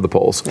move before the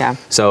polls. Yeah.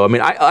 So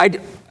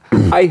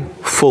I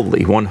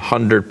fully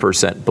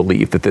 100%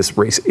 believe that this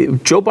race,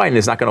 Joe Biden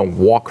is not going to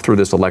walk through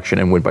this election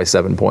and win by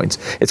 7 points.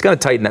 It's going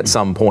to tighten at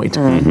some point.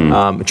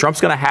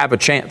 Trump's going to have a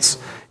chance.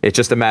 It's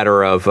just a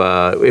matter of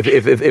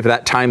if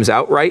that times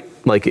out right,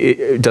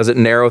 does it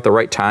narrow at the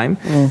right time?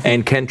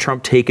 And can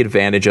Trump take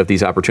advantage of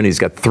these opportunities? He's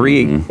got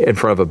 3 in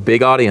front of a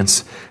big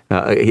audience.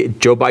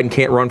 Joe Biden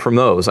can't run from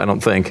those, I don't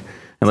think,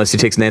 unless he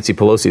takes Nancy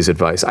Pelosi's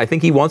advice. I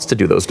think he wants to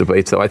do those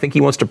debates, though. I think he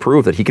wants to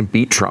prove that he can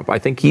beat Trump. I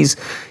think he's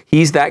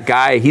that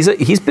guy.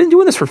 He's been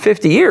doing this for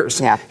 50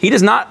 years. Yeah. He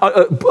does not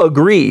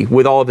agree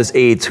with all of his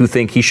aides who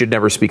think he should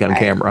never speak on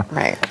camera.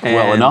 Right.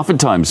 And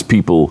oftentimes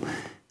people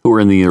who are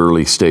in the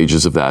early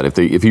stages of that,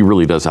 if he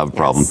really does have a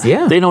problem,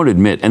 they don't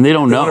admit and they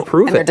don't know. Want to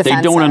prove it.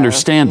 They don't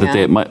understand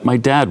that my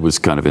dad was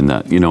kind of in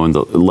that, in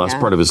the last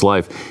part of his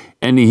life,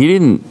 and he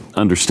didn't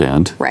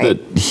understand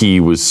that he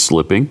was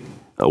slipping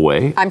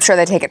away. I'm sure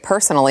they take it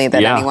personally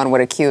that anyone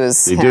would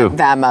accuse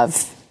them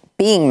of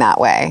being that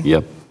way.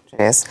 Yep.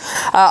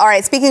 All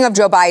right, speaking of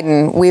Joe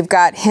Biden, we've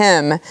got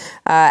him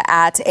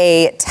at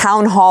a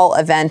town hall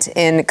event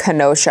in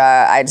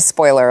Kenosha.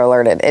 Spoiler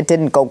alert, it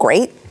didn't go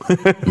great.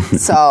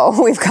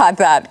 So we've got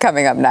that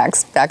coming up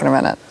next. Back in a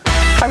minute.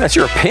 That's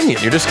your opinion.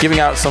 You're just giving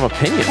out some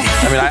opinion.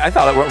 I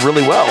thought it went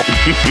really well.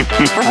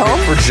 For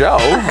whom? For Joe.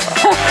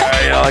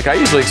 I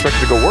usually expect it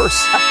to go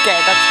worse. Okay,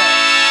 that's fair.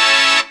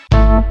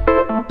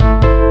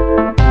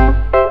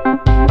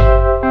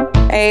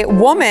 A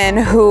woman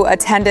who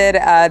attended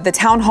the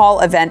town hall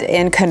event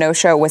in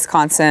Kenosha,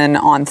 Wisconsin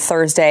on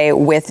Thursday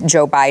with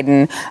Joe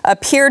Biden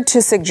appeared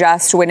to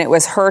suggest when it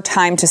was her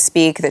time to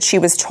speak that she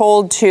was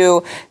told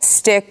to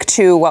stick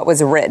to what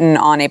was written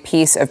on a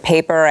piece of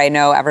paper. I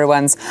know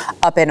everyone's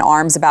up in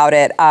arms about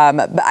it, and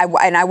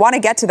I want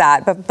to get to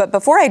that. But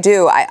before I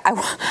do,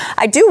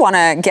 I do want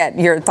to get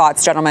your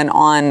thoughts, gentlemen,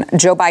 on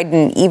Joe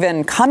Biden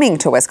even coming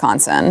to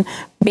Wisconsin,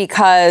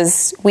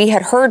 because we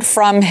had heard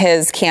from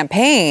his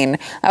campaign,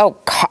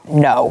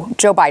 no,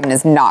 Joe Biden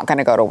is not going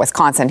to go to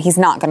Wisconsin. He's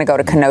not going to go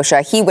to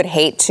Kenosha. He would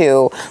hate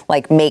to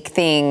make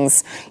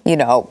things,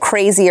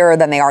 crazier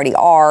than they already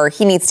are.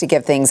 He needs to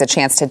give things a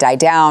chance to die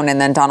down.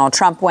 And then Donald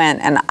Trump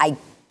went, and I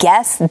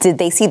guess, did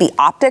they see the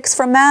optics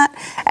from that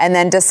and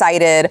then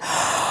decided,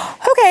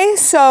 okay,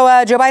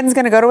 so Joe Biden's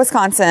going to go to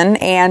Wisconsin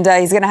and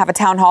he's going to have a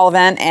town hall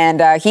event,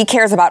 and he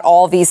cares about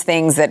all these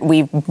things that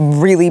we've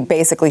really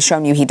basically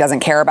shown you he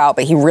doesn't care about,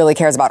 but he really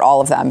cares about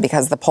all of them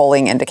because the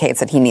polling indicates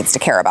that he needs to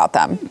care about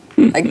them.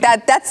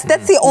 That's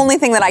the only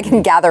thing that I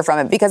can gather from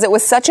it, because it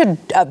was such a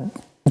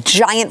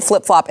giant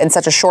flip-flop in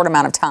such a short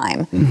amount of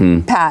time.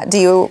 Pat, do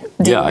you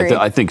agree?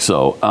 I think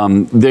so.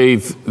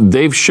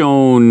 They've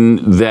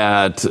shown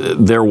that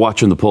they're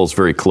watching the polls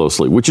very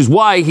closely, which is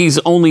why he's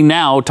only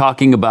now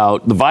talking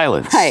about the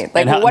violence. Right.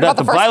 Like, and what about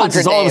the first violence 100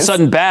 is all of a days?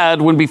 sudden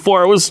bad when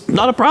before it was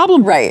not a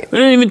problem. Right. They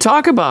didn't even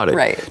talk about it.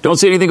 Right. Don't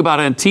say anything about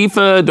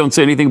Antifa. Don't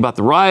say anything about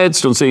the riots.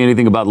 Don't say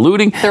anything about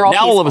looting. They're all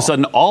now all of a peaceful.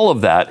 sudden all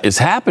of that is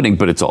happening,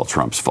 but it's all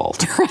Trump's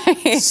fault.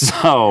 Right.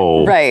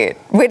 So. Right.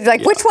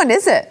 Wait, which one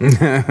is it?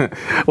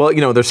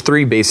 Well, there's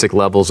 3 basic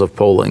levels of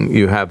polling.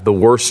 You have the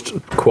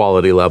worst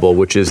quality level,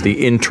 which is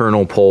the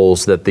internal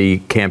polls that the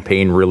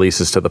campaign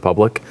releases to the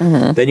public.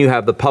 Then you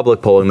have the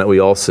public polling that we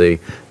all see.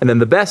 And then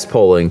the best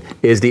polling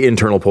is the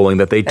internal polling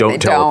that they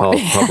don't tell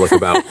the public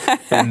about.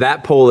 And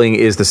that polling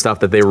is the stuff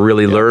that they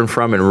really learn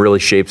from and really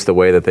shapes the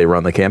way that they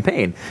run the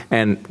campaign.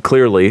 And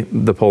clearly,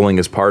 the polling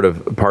is part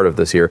of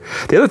this here.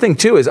 The other thing,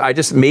 too, is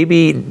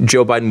maybe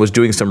Joe Biden was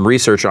doing some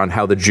research on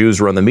how the Jews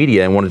run the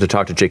media and wanted to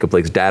talk to Jacob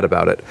Blake's dad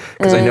about it.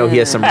 Because I know he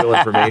has some real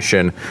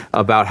information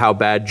about how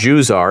bad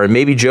Jews are. And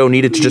maybe Joe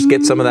needed to just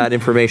get some of that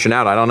information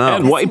out. I don't know.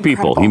 And white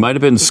people. He might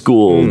have been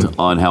schooled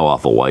on how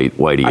awful white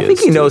he is. I think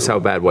he knows how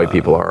bad white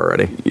people are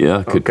already.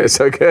 Yeah. Okay,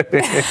 so good.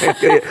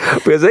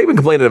 Because they've been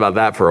complaining about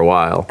that for a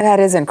while. That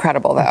is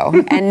incredible,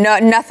 though. And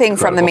nothing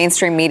from the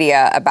mainstream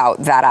media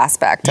about that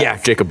aspect. Yeah,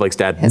 Jacob Blake's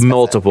dad,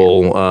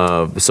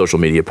 multiple social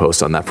media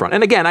posts on that front.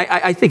 And again,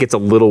 I think it's a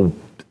little...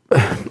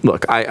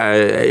 Look,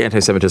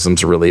 anti-Semitism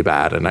is really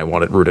bad, and I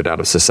want it rooted out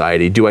of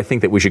society. Do I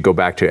think that we should go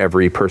back to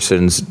every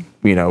person's,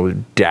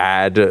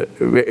 dad,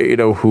 every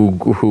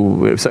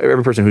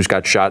person who's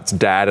got shot's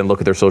dad and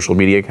look at their social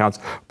media accounts?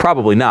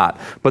 Probably not.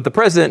 But the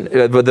president,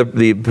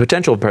 the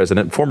potential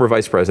president, former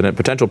vice president,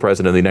 potential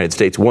president of the United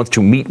States wants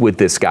to meet with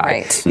this guy.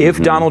 Right.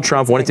 If Donald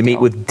Trump wanted to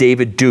meet with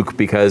David Duke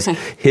because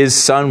his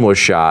son was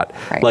shot,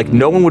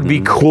 no one would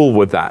be cool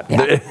with that.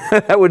 Yeah.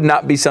 That would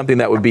not be something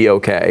that would be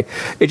okay.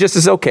 It just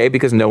is okay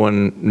because no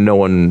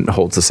one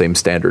holds the same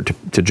standard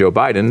to Joe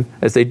Biden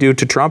as they do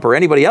to Trump or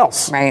anybody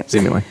else,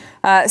 seemingly.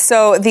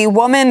 So the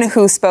woman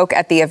who spoke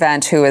at the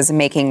event who is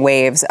making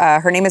waves,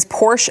 her name is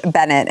Porsche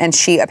Bennett, and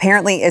she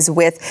apparently is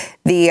with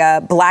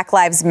the Black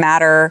Lives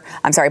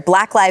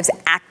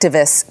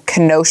Activists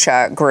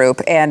Kenosha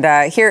group.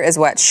 And here is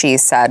what she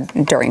said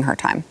during her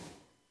time.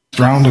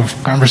 Round of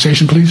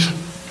conversation, please.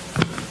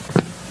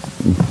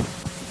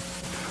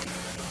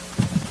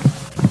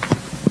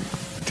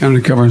 The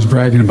undercover is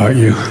bragging about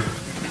you.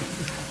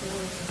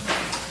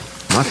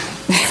 What?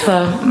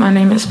 So, my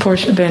name is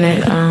Porsche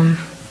Bennett. I'm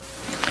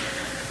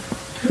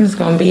just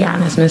going to be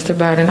honest, Mr.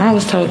 Biden. I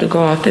was told to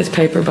go off this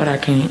paper, but I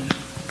can't.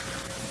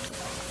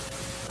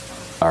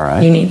 All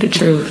right. You need the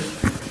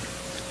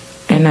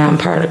truth. And I'm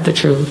part of the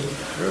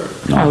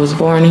truth. No. I was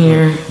born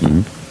here,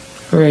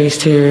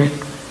 raised here,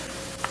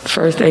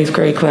 first 8th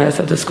grade class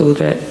of the school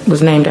that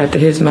was named after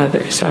his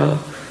mother. So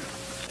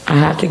I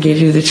have to give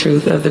you the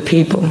truth of the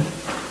people.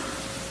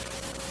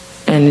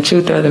 And the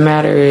truth of the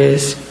matter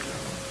is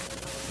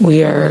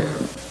we are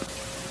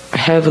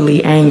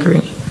heavily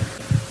angry.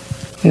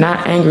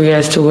 Not angry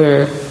as to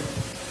where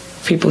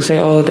people say,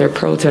 oh, they're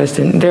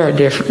protesting.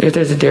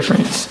 There's a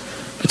difference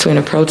between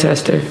a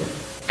protester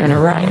and a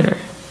rioter.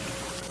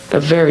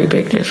 A very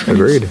big difference.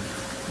 Agreed.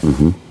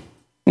 Mm-hmm.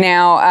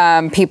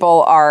 Now,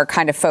 people are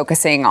kind of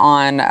focusing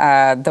on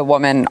the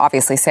woman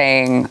obviously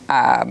saying,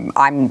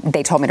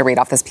 they told me to read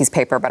off this piece of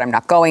paper, but I'm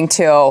not going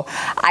to.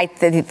 I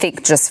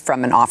think just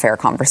from an off-air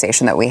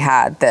conversation that we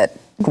had that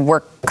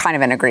we're kind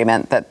of in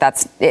agreement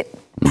that it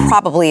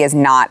probably is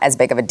not as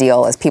big of a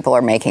deal as people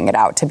are making it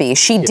out to be.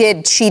 She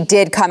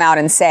did come out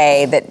and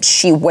say that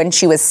when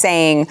she was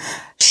saying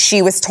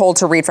she was told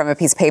to read from a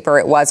piece of paper,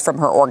 it was from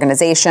her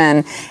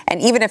organization. And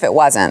even if it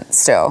wasn't,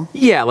 still.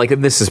 Yeah,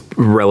 this is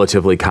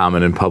relatively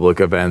common in public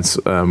events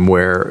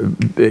where,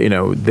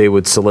 they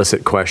would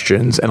solicit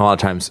questions. And a lot of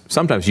times,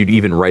 sometimes you'd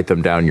even write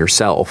them down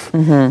yourself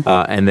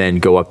and then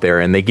go up there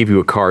and they give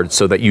you a card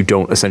so that you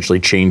don't essentially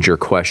change your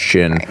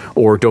question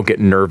or don't get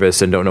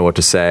nervous and don't know what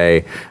to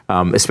say.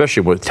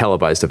 Especially with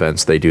televised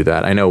events, they do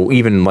that. I know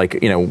even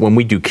when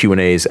we do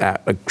Q&As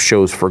at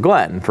shows for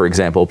Glenn, for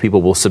example,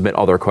 people will submit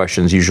all their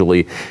questions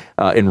usually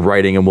in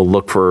writing, and we'll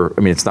look for,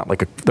 it's not like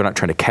they're not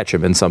trying to catch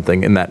him in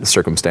something in that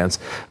circumstance,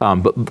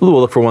 but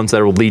we'll look for ones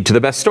that will lead to the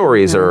best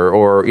stories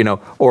or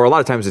a lot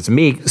of times it's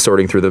me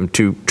sorting through them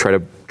to try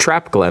to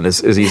trap Glenn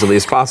as easily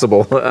as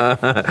possible.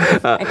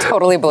 I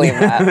totally believe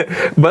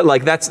that. But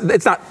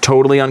it's not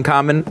totally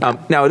uncommon.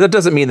 Now, that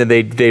doesn't mean that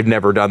they've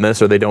never done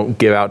this or they don't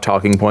give out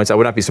talking points. I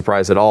would not be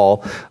surprised at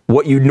all.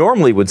 What you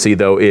normally would see,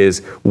 though, is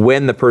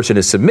when the person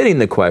is submitting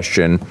the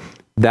question,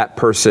 that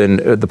person,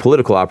 the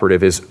political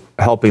operative, is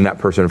helping that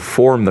person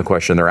form the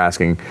question they're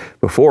asking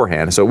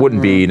beforehand. So it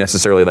wouldn't be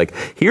necessarily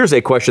here's a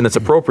question that's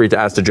appropriate to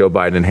ask to Joe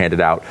Biden and hand it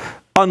out.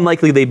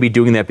 Unlikely they'd be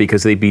doing that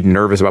because they'd be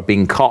nervous about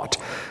being caught.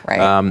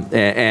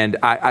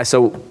 Right.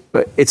 So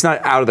it's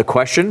not out of the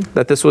question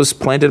that this was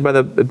planted by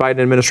the Biden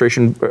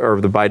administration or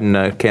the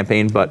Biden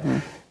campaign, but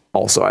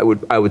also.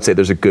 I would say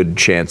there's a good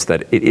chance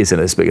that it isn't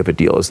as big of a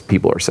deal as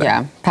people are saying.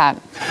 Yeah,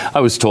 Pat.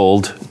 I was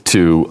told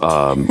to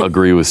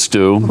agree with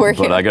Stu,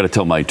 but I got to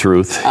tell my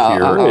truth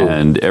here,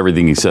 and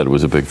everything he said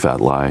was a big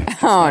fat lie.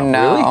 Oh,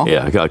 no.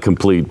 Yeah, I got a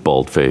complete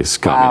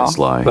bald-faced communist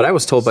lie. But I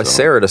was told by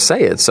Sarah to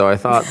say it, so I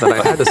thought that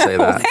I had to say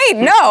that. Hey,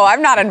 no,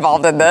 I'm not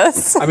involved in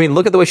this. I mean,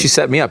 look at the way she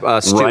set me up.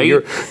 Stu,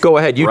 Right? go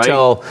ahead. You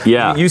tell.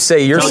 Yeah. You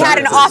say your We side had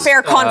an of this.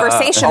 off-air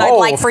conversation I'd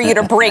like for you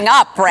to bring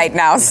up right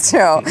now, Stu.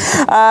 All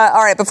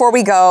right, before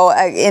we go,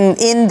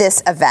 in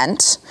this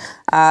event,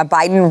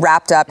 Biden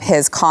wrapped up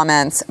his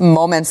comments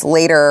moments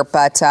later,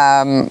 but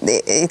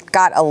it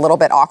got a little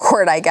bit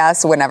awkward, I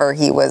guess, whenever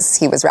he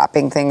was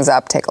wrapping things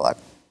up. Take a look.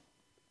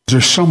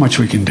 There's so much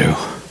we can do.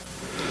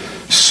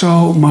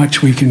 So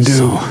much we can do.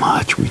 So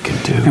much we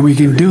can do. And we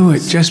can do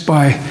it just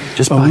by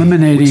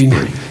eliminating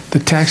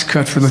the tax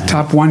cut for the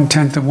top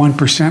 1/10 of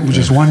 1%, which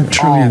is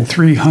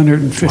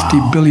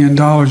 $1,350 billion.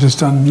 It's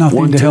done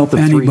nothing to help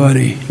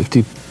anybody.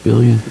 50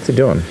 billion. What's he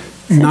doing?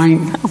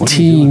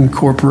 19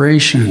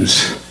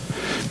 corporations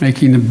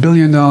making $1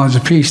 billion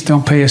apiece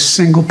don't pay a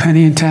single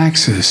penny in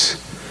taxes.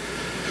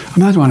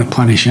 I'm not going to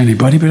punish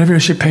anybody, but everybody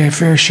should pay a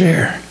fair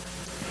share.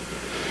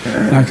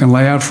 And I can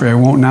lay out for you. I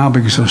won't now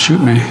because they'll shoot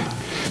me.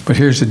 But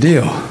here's the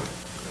deal.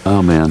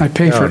 Oh, man. I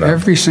pay for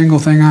every single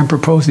thing I'm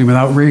proposing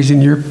without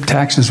raising your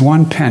taxes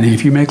one penny.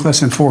 If you make less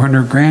than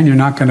 $400,000, you're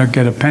not going to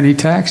get a penny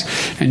tax,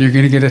 and you're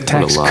going to get a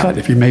tax cut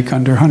if you make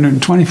under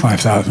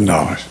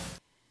 $125,000.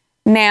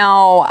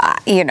 Now,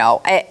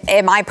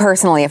 am I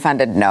personally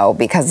offended? No,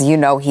 because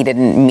he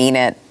didn't mean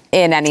it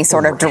in any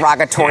sort of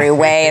derogatory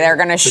way. They're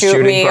going to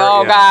shoot me.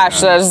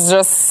 There's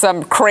just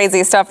some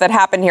crazy stuff that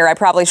happened here. I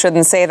probably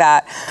shouldn't say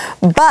that.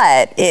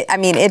 But,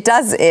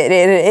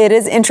 it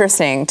is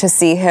interesting to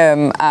see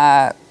him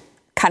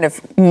kind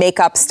of make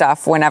up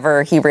stuff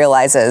whenever he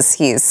realizes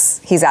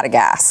he's out of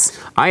gas.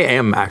 I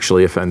am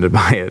actually offended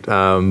by it.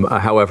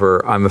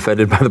 However, I'm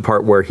offended by the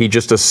part where he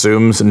just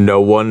assumes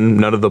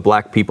none of the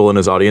black people in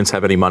his audience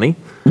have any money.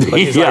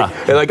 Like,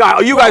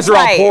 you guys are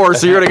all poor,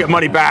 so you're going to get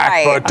money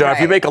back. But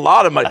if you make a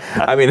lot of money,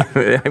 I mean,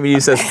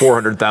 he says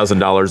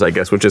 $400,000, I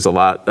guess, which is a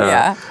lot.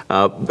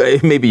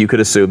 Maybe you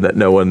could assume that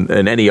no one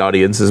in any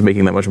audience is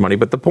making that much money.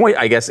 But the point,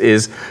 I guess,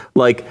 is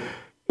like,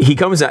 he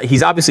comes out,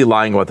 he's obviously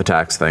lying about the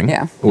tax thing,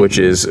 which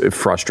is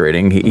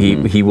frustrating.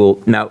 He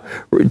will, now,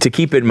 to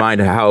keep in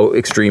mind how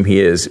extreme he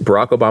is,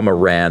 Barack Obama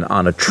ran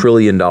on $1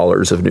 trillion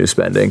of new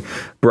spending.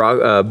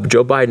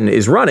 Joe Biden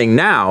is running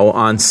now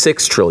on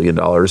 $6 trillion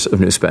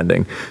of new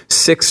spending,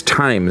 6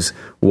 times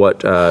what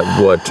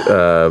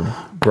Barack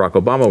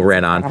Obama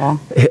ran on.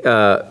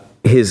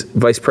 His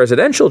vice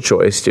presidential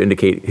choice, to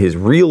indicate his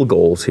real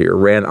goals here,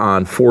 ran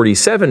on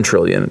 $47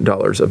 trillion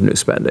of new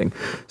spending.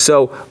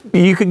 So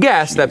you could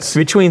guess that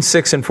between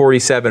 6 and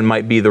 47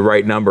 might be the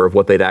right number of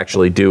what they'd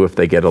actually do if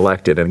they get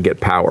elected and get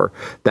power.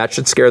 That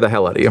should scare the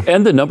hell out of you.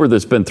 And the number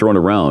that's been thrown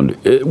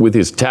around with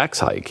his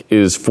tax hike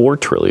is $4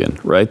 trillion,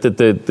 right? That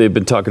they've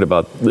been talking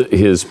about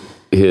his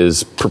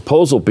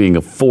proposal being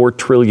a $4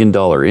 trillion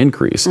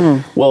increase.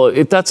 Well,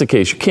 if that's the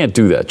case, you can't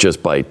do that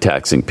just by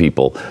taxing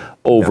people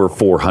over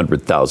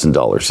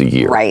 $400,000 a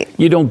year. Right.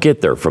 You don't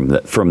get there from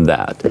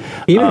that.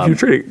 Even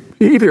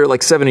if you're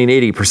like 70 and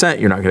 80%,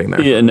 you're not getting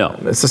there. Yeah, no.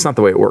 It's just not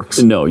the way it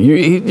works. No,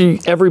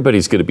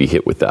 everybody's going to be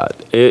hit with that.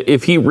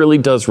 If he really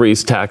does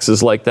raise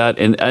taxes like that,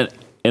 and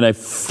I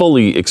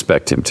fully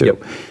expect him to,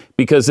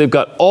 because they've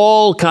got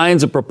all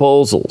kinds of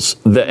proposals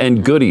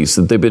and goodies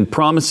that they've been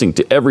promising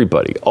to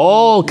everybody,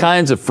 all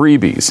kinds of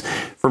freebies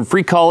from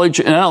free college.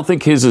 And I don't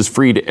think his is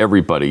free to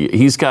everybody.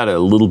 He's got a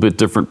little bit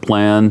different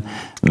plan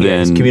than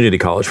it's community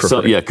college for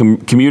free.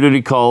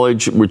 Community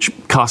college, which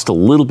cost a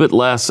little bit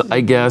less,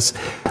 I guess.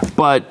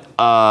 But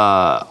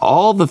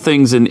all the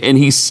things, and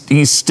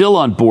he's still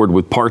on board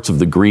with parts of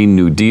the Green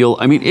New Deal.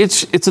 I mean,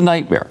 it's a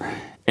nightmare.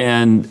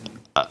 And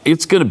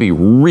it's going to be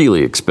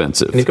really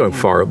expensive. And he's going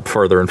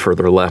further and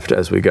further left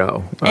as we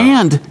go.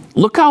 And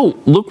look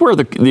where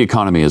the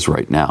economy is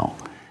right now.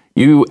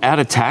 You add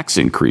a tax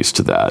increase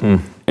to that,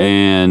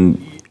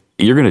 and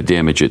you're going to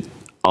damage it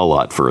a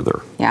lot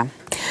further. Yeah.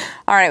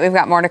 All right, we've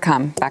got more to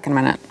come. Back in a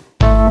minute.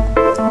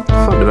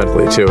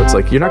 Fundamentally, too, it's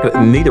like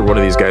neither one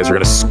of these guys are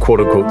going to quote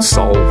unquote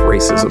solve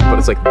racism, but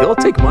it's like they'll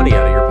take money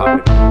out of your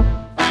pocket.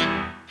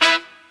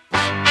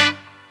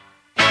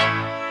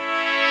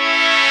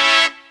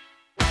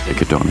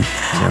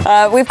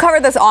 We've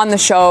covered this on the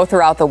show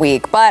throughout the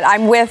week, but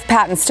I'm with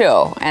Pat and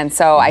Stu, and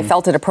so I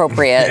felt it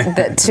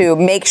appropriate to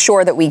make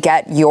sure that we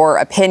get your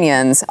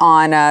opinions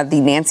on the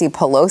Nancy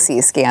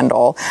Pelosi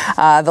scandal.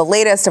 The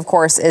latest, of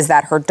course, is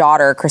that her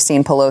daughter,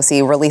 Christine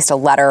Pelosi, released a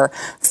letter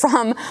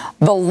from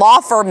the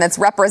law firm that's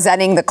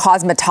representing the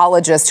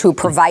cosmetologist who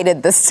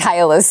provided the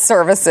stylist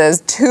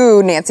services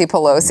to Nancy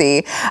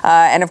Pelosi.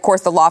 And, of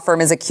course, the law firm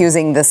is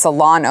accusing the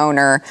salon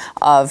owner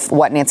of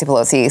what Nancy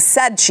Pelosi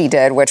said she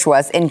did, which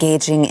was engage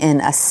engaging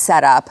in a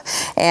setup.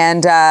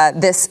 And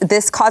this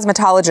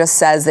cosmetologist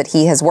says that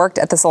he has worked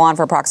at the salon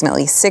for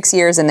approximately 6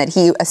 years and that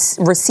he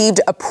received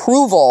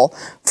approval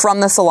from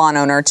the salon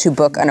owner to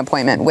book an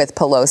appointment with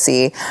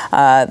Pelosi.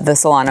 The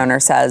salon owner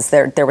says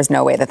there was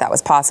no way that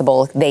was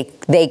possible.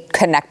 They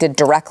connected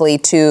directly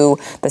to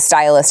the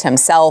stylist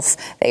himself.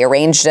 They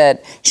arranged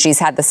it. She's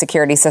had the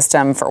security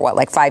system for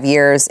 5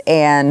 years,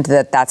 and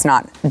that's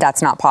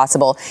not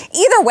possible.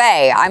 Either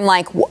way, I'm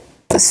like,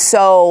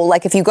 so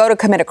like if you go to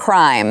commit a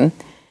crime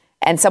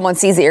and someone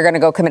sees that you're going to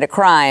go commit a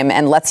crime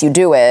and lets you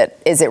do it,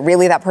 is it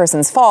really that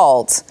person's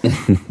fault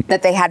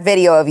that they had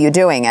video of you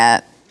doing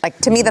it? Like,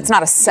 to me, that's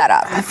not a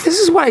setup. This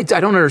is what I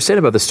don't understand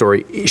about the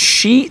story.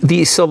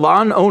 The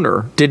salon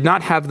owner, did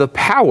not have the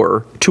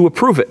power to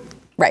approve it.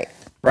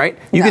 Right?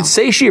 You could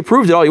say she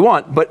approved it all you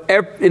want, but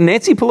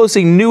Nancy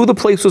Pelosi knew the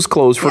place was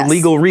closed for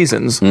legal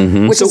reasons.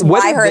 Which is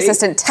why her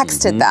assistant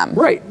texted them.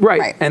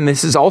 Right. And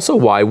this is also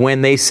why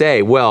when they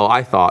say, well,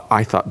 I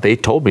thought they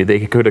told me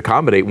they could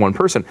accommodate one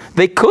person.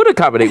 They could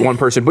accommodate one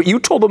person, but you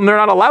told them they're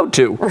not allowed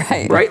to.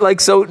 Right? Like,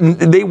 so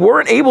they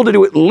weren't able to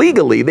do it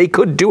legally. They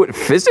could do it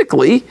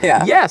physically.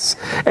 Yes.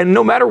 And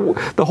no matter,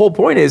 the whole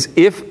point is,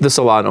 if the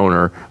salon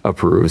owner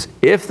approves,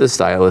 if the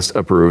stylist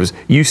approves,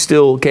 you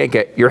still can't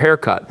get your hair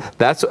cut.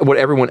 That's what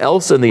everyone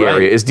else in the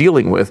area is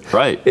dealing with.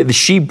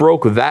 She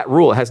broke that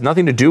rule. It has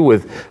nothing to do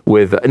with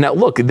now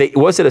look,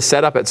 was it a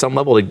setup at some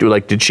level?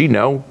 Did she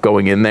know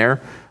going in there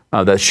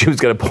that she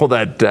was going to pull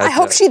that? I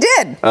hope she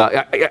did.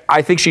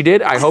 I think she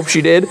did. I hope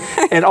she did.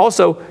 And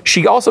also,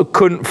 she also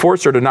couldn't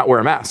force her to not wear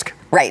a mask.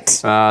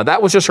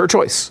 That was just her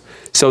choice.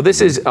 So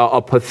this is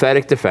a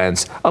pathetic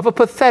defense of a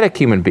pathetic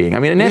human being. I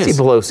mean, Nancy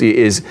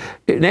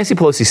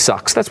Pelosi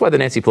sucks. That's why the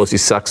Nancy Pelosi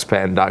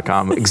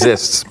suckspan.com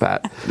exists,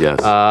 Pat.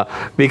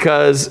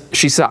 Because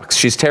she sucks.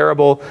 She's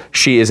terrible.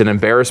 She is an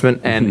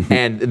embarrassment. And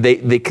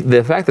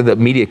the fact that the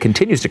media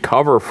continues to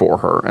cover for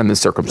her in this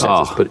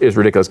circumstances is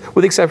ridiculous,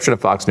 with the exception of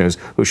Fox News,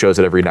 who shows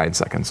it every 9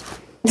 seconds.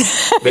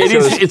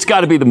 It's got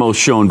to be the most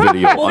shown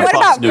video on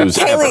Fox News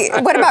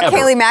ever. What about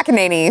Kayleigh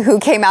McEnany, who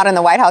came out in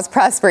the White House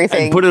press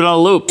briefing? And put it on a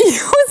loop.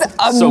 It was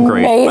amazing. So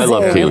great. I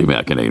love Kayleigh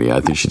McEnany.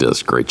 I think she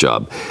does a great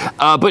job.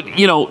 But,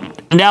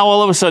 now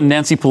all of a sudden,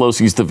 Nancy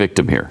Pelosi's the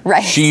victim here.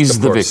 She's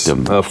the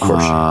victim. Of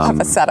course. Of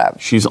a setup.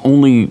 She's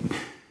only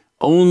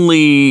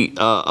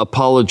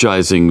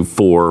apologizing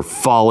for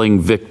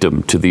falling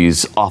victim to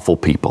these awful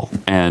people.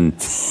 And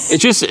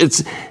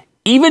it's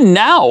even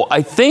now,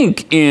 I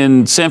think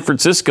in San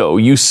Francisco,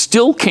 you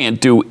still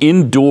can't do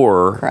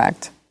indoor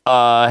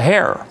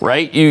hair,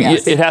 right?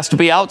 It has to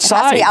be outside.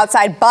 It has to be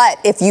outside, but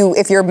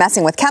if you're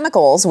messing with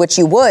chemicals, which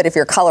you would if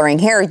you're coloring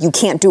hair, you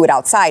can't do it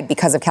outside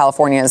because of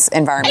California's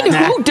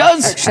environmental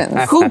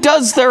restrictions. Who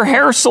does their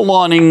hair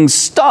saloning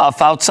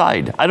stuff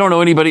outside? I don't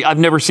know anybody. I've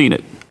never seen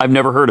it. I've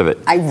never heard of it.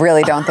 I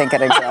really don't think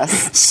it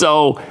exists.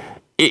 So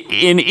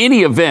in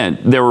any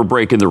event, they were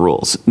breaking the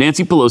rules.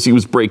 Nancy Pelosi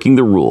was breaking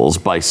the rules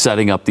by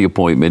setting up the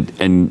appointment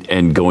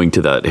and going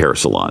to that hair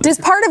salon. Does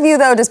part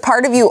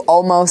of you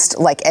almost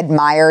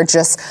admire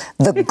just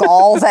the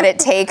gall that it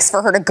takes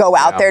for her to go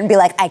out there and be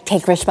like, I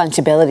take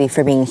responsibility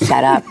for being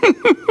set up.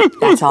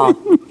 That's all.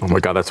 Oh my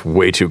God, that's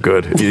way too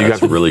good.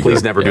 That's really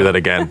please good. never do that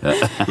again.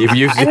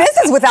 And this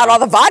is without all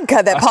the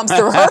vodka that pumps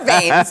through her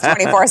veins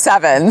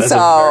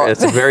 24/7.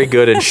 It's a very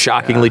good and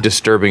shockingly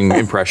disturbing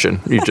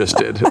impression you just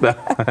did.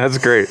 That's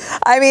great.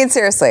 I mean,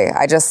 seriously,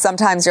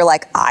 sometimes you're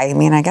like, I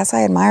guess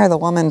I admire the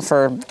woman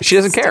for she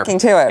doesn't care. Sticking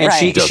to it.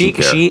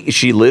 And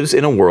she lives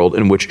in a world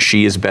in which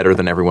she is better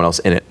than everyone else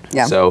in it.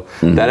 So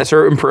that is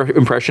her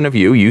impression of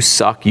you. You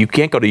suck. You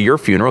can't go to your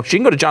funeral. She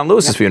can go to John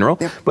Lewis's funeral,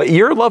 but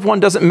your loved one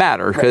doesn't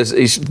matter because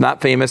he's not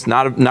famous,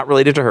 not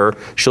related to her.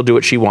 She'll do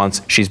what she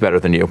wants. She's better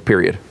than you,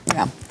 period.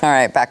 Yeah. All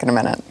right, back in a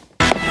minute.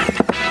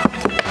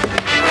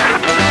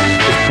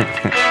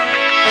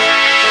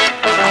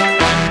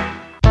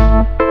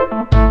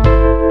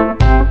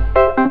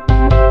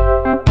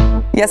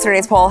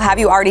 Yesterday's poll, have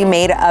you already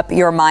made up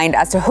your mind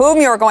as to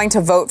whom you're going to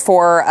vote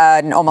for?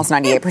 Almost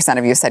 98%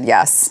 of you said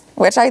yes,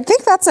 which I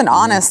think that's an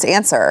honest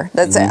answer.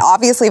 That's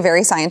obviously a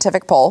very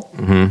scientific poll.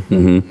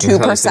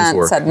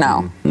 2% said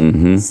no.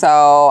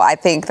 So I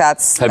think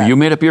that's... Have you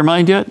made up your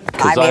mind yet?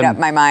 I made up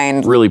my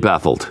mind. Really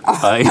baffled.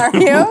 Are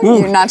you?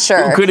 You're not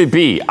sure? Who could it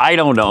be? I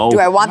don't know. Do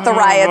I want the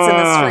riots in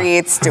the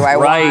streets? Do I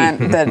want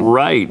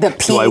the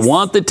peace? Do I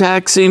want the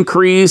tax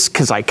increase?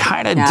 Because I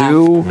kind of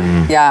do.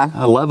 Yeah.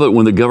 I love it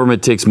when the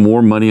government takes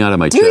more money out of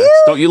my checks.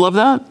 Don't you love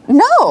that?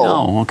 No.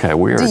 No. Okay.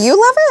 Weird. Do you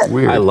love it?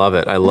 Weird. I love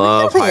it. I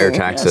love higher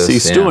taxes. See,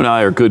 Stu and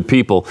I are good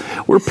people.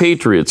 We're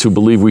patriots who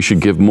believe we should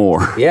give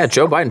more. Yeah.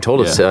 Joe Biden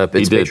told us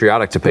it's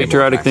patriotic to pay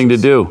patriotic more thing to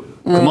do.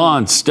 Come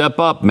on, step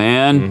up,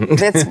 man.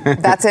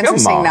 That's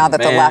interesting now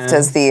that the left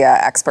is the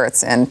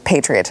experts in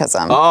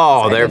patriotism.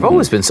 Oh, they've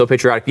always been so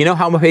patriotic. You know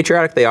how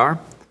patriotic they are?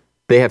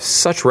 they have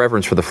such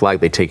reverence for the flag.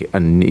 They take a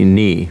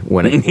knee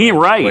when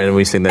Right. when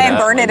we sing that. And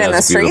burn it in the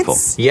That's beautiful.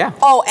 streets? Yeah.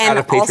 Oh, Out and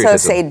of also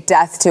patriotism. say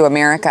death to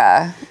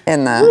America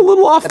in the. We're a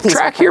little off the peace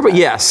track here, but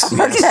yes.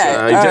 Okay,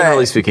 all Generally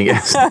right. speaking,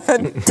 yes.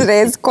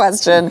 Today's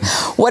question: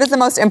 what is the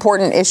most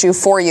important issue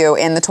for you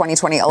in the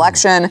 2020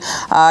 election?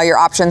 Your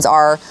options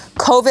are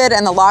COVID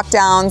and the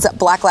lockdowns,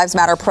 Black Lives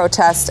Matter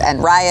protests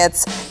and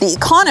riots, the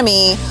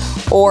economy,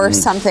 or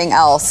something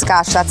else.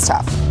 Gosh, that's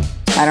tough.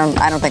 I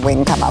don't think we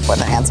can come up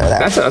with an answer there.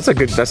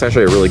 That's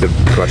actually a really good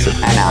question.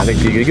 I know. I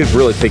think you could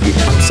really pick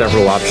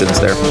several options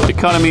there.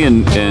 Economy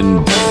and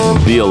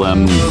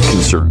BLM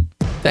concern.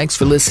 Thanks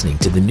for listening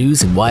to the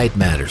news and why it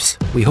matters.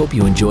 We hope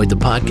you enjoyed the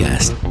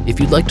podcast. If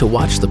you'd like to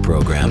watch the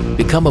program,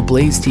 become a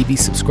Blaze TV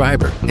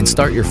subscriber and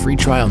start your free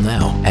trial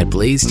now at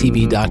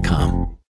blazetv.com.